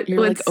 what?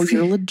 You're like, oh,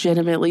 you're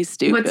legitimately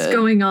stupid. What's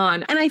going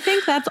on? And I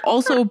think that's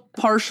also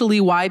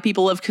partially why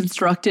people have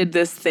constructed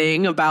this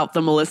thing about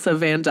the Melissa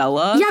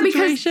Vandella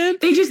situation. Because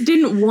they just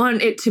didn't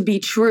want it to be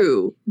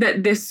true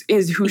that this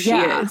is who she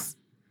is.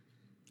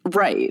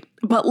 Right.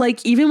 But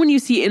like, even when you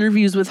see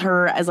interviews with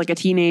her as like a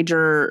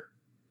teenager,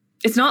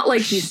 it's not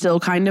like she still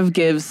kind of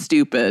gives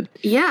stupid.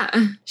 Yeah,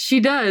 she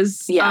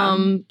does. Yeah.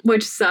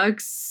 Which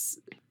sucks.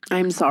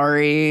 I'm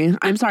sorry.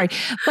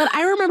 But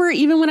I remember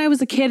even when I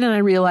was a kid and I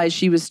realized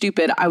she was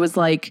stupid, I was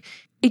like,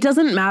 it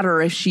doesn't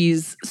matter if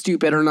she's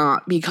stupid or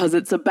not because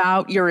it's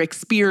about your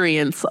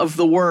experience of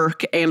the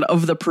work and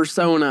of the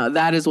persona.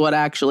 That is what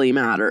actually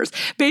matters.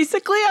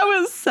 Basically, I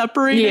was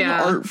separating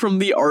art from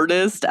the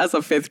artist as a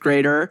 5th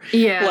grader.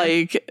 Yeah.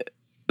 Like,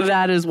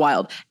 that is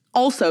wild.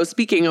 Also,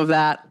 speaking of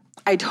that,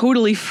 I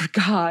totally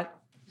forgot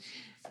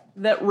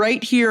that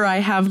right here I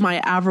have my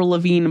Avril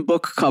Lavigne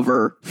book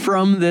cover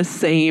from this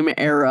same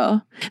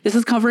era. This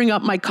is covering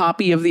up my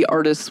copy of The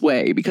Artist's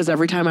Way because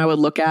every time I would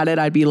look at it,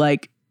 I'd be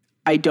like,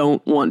 I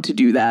don't want to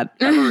do that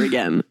ever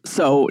again.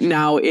 So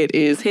now it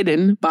is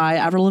hidden by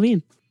Avril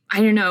Lavigne.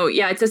 I don't know.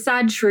 Yeah, it's a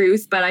sad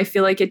truth, but I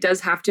feel like it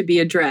does have to be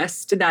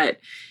addressed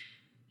that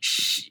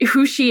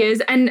who she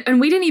is. And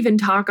we didn't even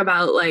talk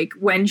about like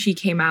when she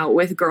came out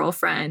with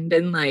Girlfriend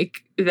and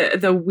like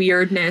the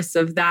weirdness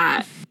of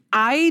that.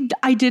 I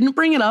didn't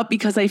bring it up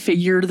because I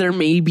figured there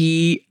may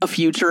be a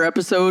future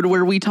episode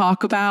where we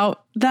talk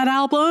about that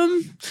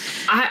album.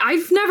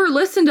 I've never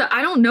listened to,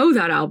 I don't know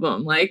that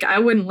album. Like, I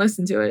wouldn't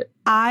listen to it.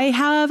 I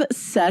have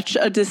such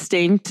a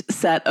distinct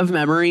set of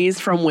memories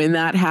from when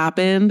that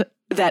happened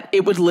that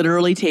it would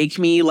literally take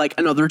me like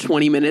another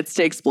 20 minutes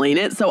to explain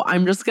it. So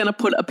I'm just going to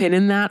put a pin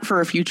in that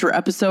for a future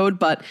episode.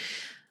 But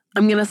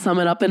I'm going to sum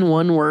it up in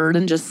one word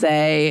and just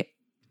say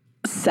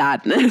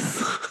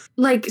sadness.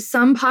 Like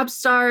some pop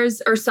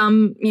stars or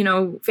some,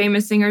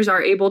 famous singers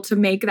are able to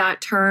make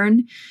that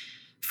turn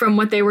from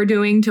what they were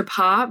doing to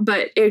pop,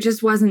 but it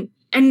just wasn't.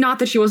 And not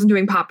that she wasn't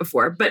doing pop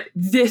before, but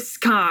this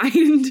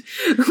kind.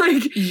 It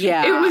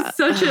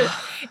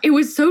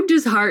was so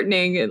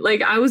disheartening.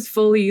 Like, I was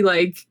fully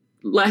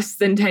less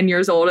than 10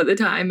 years old at the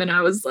time. And I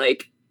was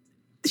like,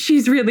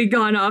 she's really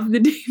gone off the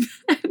deep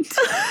end.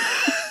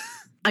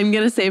 I'm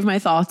going to save my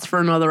thoughts for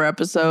another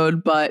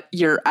episode, but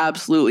you're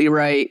absolutely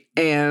right.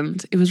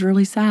 And it was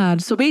really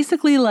sad. So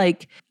basically,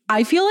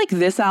 I feel like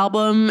this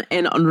album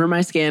and Under My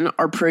Skin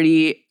are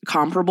pretty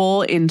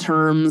comparable in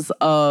terms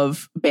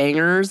of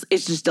bangers.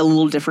 It's just a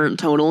little different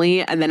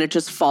tonally, and then it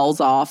just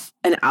falls off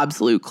an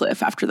absolute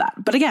cliff after that.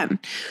 But again,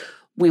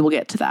 we will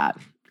get to that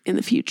in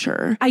the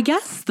future. I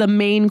guess the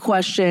main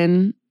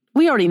question,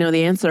 we already know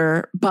the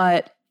answer,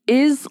 but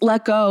is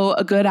Let Go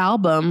a good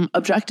album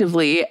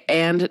objectively,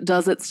 and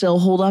does it still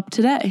hold up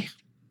today?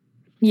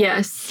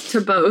 Yes,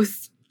 to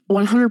both.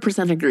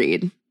 100%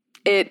 agreed.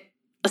 It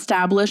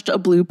established a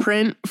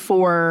blueprint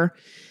for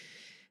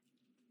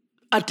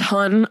a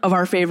ton of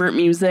our favorite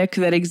music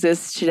that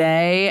exists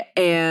today,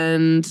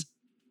 and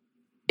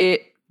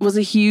it was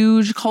a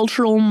huge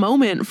cultural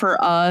moment for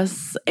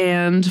us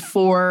and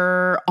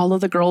for all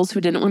of the girls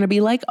who didn't want to be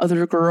like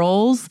other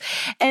girls,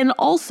 and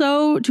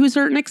also to a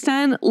certain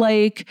extent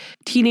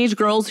teenage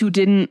girls who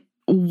didn't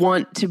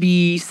want to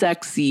be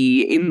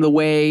sexy in the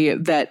way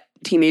that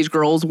teenage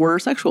girls were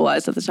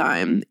sexualized at the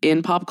time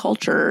in pop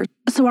culture.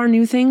 So our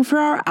new thing for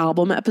our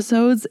album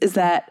episodes is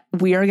that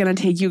we are going to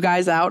take you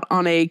guys out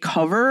on a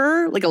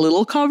cover, a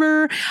little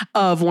cover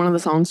of one of the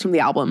songs from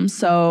the album.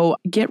 So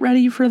get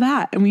ready for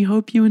that, and we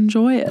hope you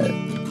enjoy it.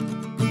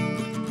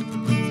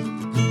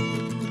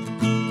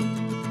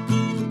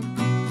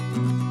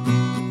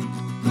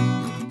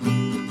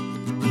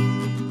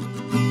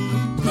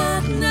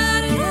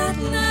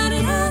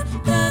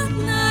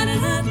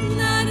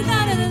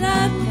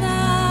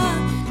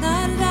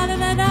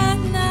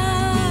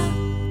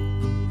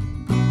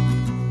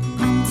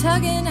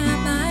 Tugging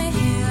at my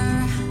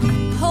hair,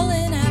 I'm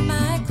pulling at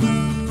my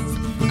clothes,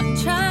 I'm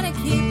trying to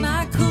keep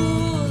my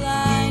cool,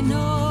 I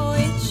know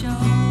it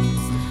shows.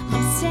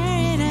 I'm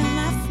staring at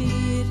my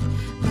feet,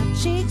 my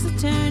cheeks are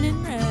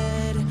turning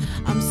red,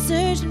 I'm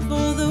searching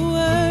for the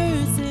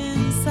words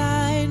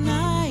inside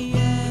my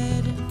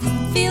head. 'Cause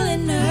I'm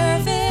feeling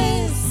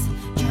nervous,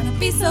 trying to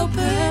be so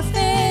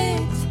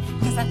perfect,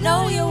 'cause I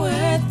know you're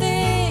worth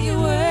it,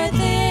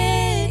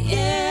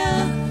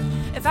 yeah.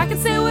 If I could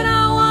say what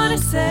I wanna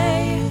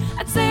say,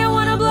 I'd say I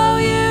wanna blow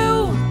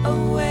you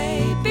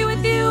away, be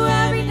with you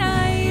every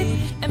night.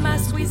 Am I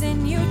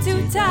squeezing you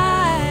too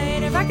tight?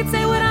 If I could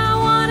say what I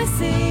wanna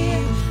see,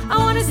 I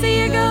wanna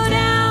see you go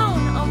down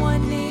on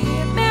one knee,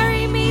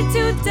 marry me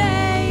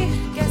today.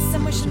 Guess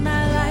I'm wishing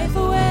my life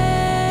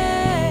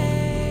away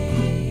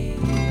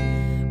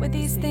with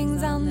these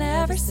things I'll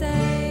never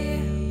say.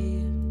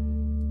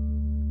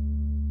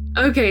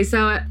 Okay,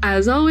 so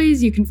as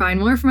always, you can find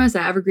more from us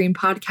at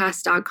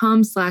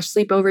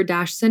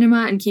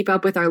evergreenpodcast.com/sleepover-cinema and keep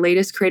up with our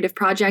latest creative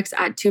projects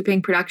at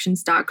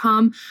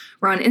twopinkproductions.com.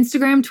 We're on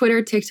Instagram,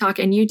 Twitter, TikTok,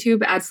 and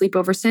YouTube at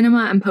Sleepover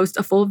Cinema and post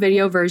a full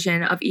video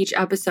version of each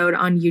episode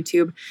on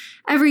YouTube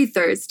every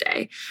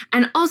Thursday.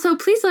 And also,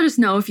 please let us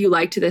know if you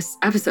liked this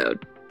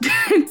episode.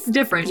 It's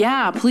different.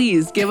 Yeah,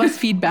 please give us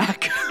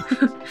feedback.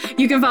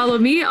 You can follow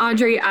me,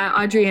 Audrey, at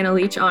Audriana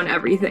Leach on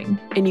everything.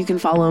 And you can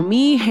follow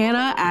me,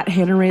 Hannah, at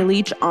Hannah Ray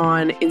Leach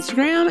on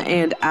Instagram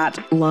and at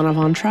Lana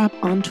Von Trapp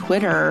on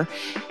Twitter.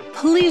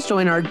 Please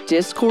join our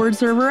Discord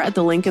server at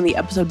the link in the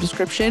episode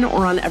description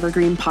or on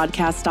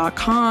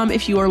evergreenpodcast.com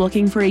if you are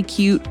looking for a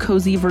cute,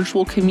 cozy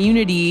virtual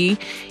community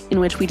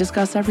in which we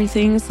discuss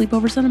everything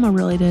Sleepover Cinema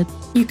related.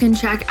 You can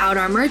check out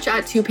our merch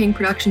at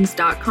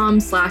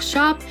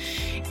twopinkproductions.com/shop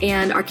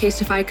and our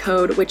Casetify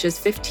code, which is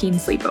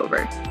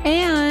 15sleepover.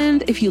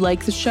 And if you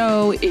like the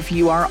show, if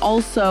you are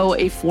also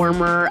a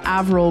former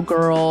Avril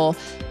girl,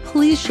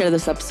 please share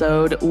this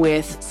episode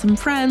with some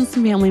friends,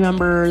 some family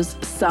members,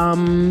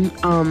 some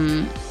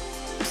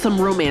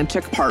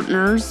romantic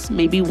partners,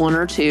 maybe one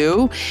or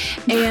two,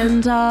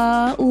 and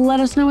let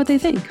us know what they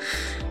think.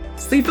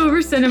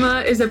 Sleepover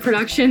Cinema is a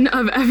production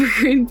of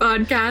Evergreen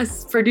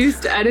Podcasts,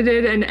 produced,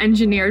 edited, and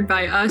engineered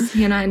by us,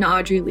 Hannah and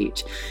Audrey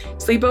Leach.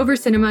 Sleepover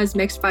Cinema is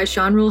mixed by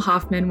Sean Rule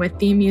Hoffman with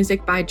theme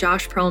music by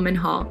Josh Perlman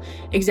Hall.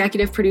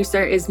 Executive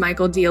producer is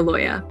Michael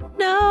D'Aloia.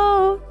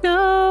 No,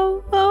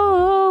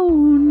 oh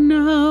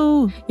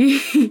no.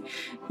 You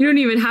don't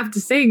even have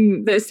to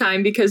sing this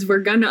time because we're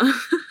gonna.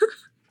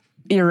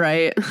 You're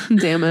right.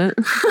 Damn it.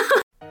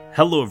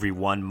 Hello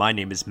everyone, my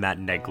name is Matt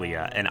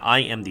Neglia, and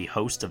I am the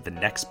host of the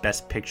Next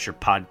Best Picture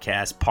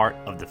podcast, part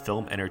of the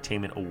Film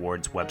Entertainment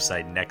Awards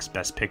website Next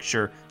Best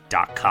Picture.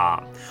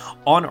 bestpicture.com.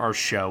 On our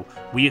show,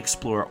 we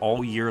explore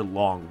all year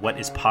long what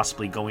is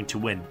possibly going to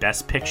win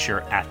Best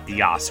Picture at the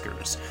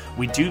Oscars.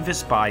 We do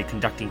this by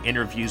conducting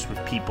interviews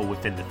with people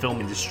within the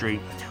film industry,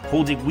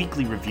 holding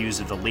weekly reviews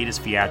of the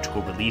latest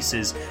theatrical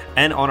releases,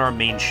 and on our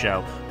main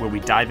show, where we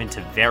dive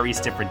into various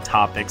different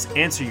topics,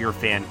 answer your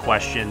fan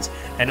questions,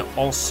 and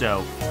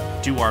also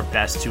do our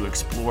best to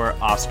explore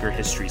Oscar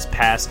history's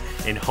past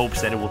in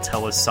hopes that it will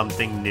tell us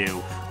something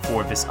new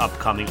for this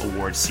upcoming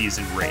award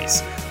season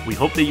race. We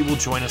hope that you will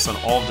join us on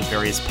all of the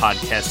various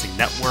podcasting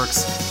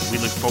networks. We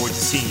look forward to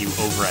seeing you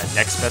over at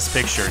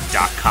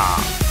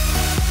nextbestpicture.com.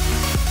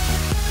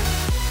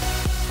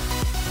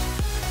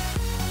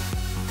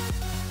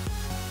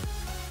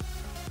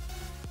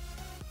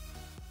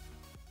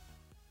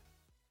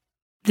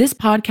 This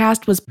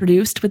podcast was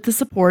produced with the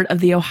support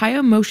of the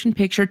Ohio Motion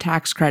Picture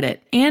Tax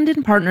Credit and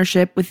in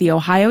partnership with the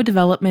Ohio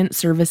Development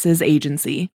Services Agency.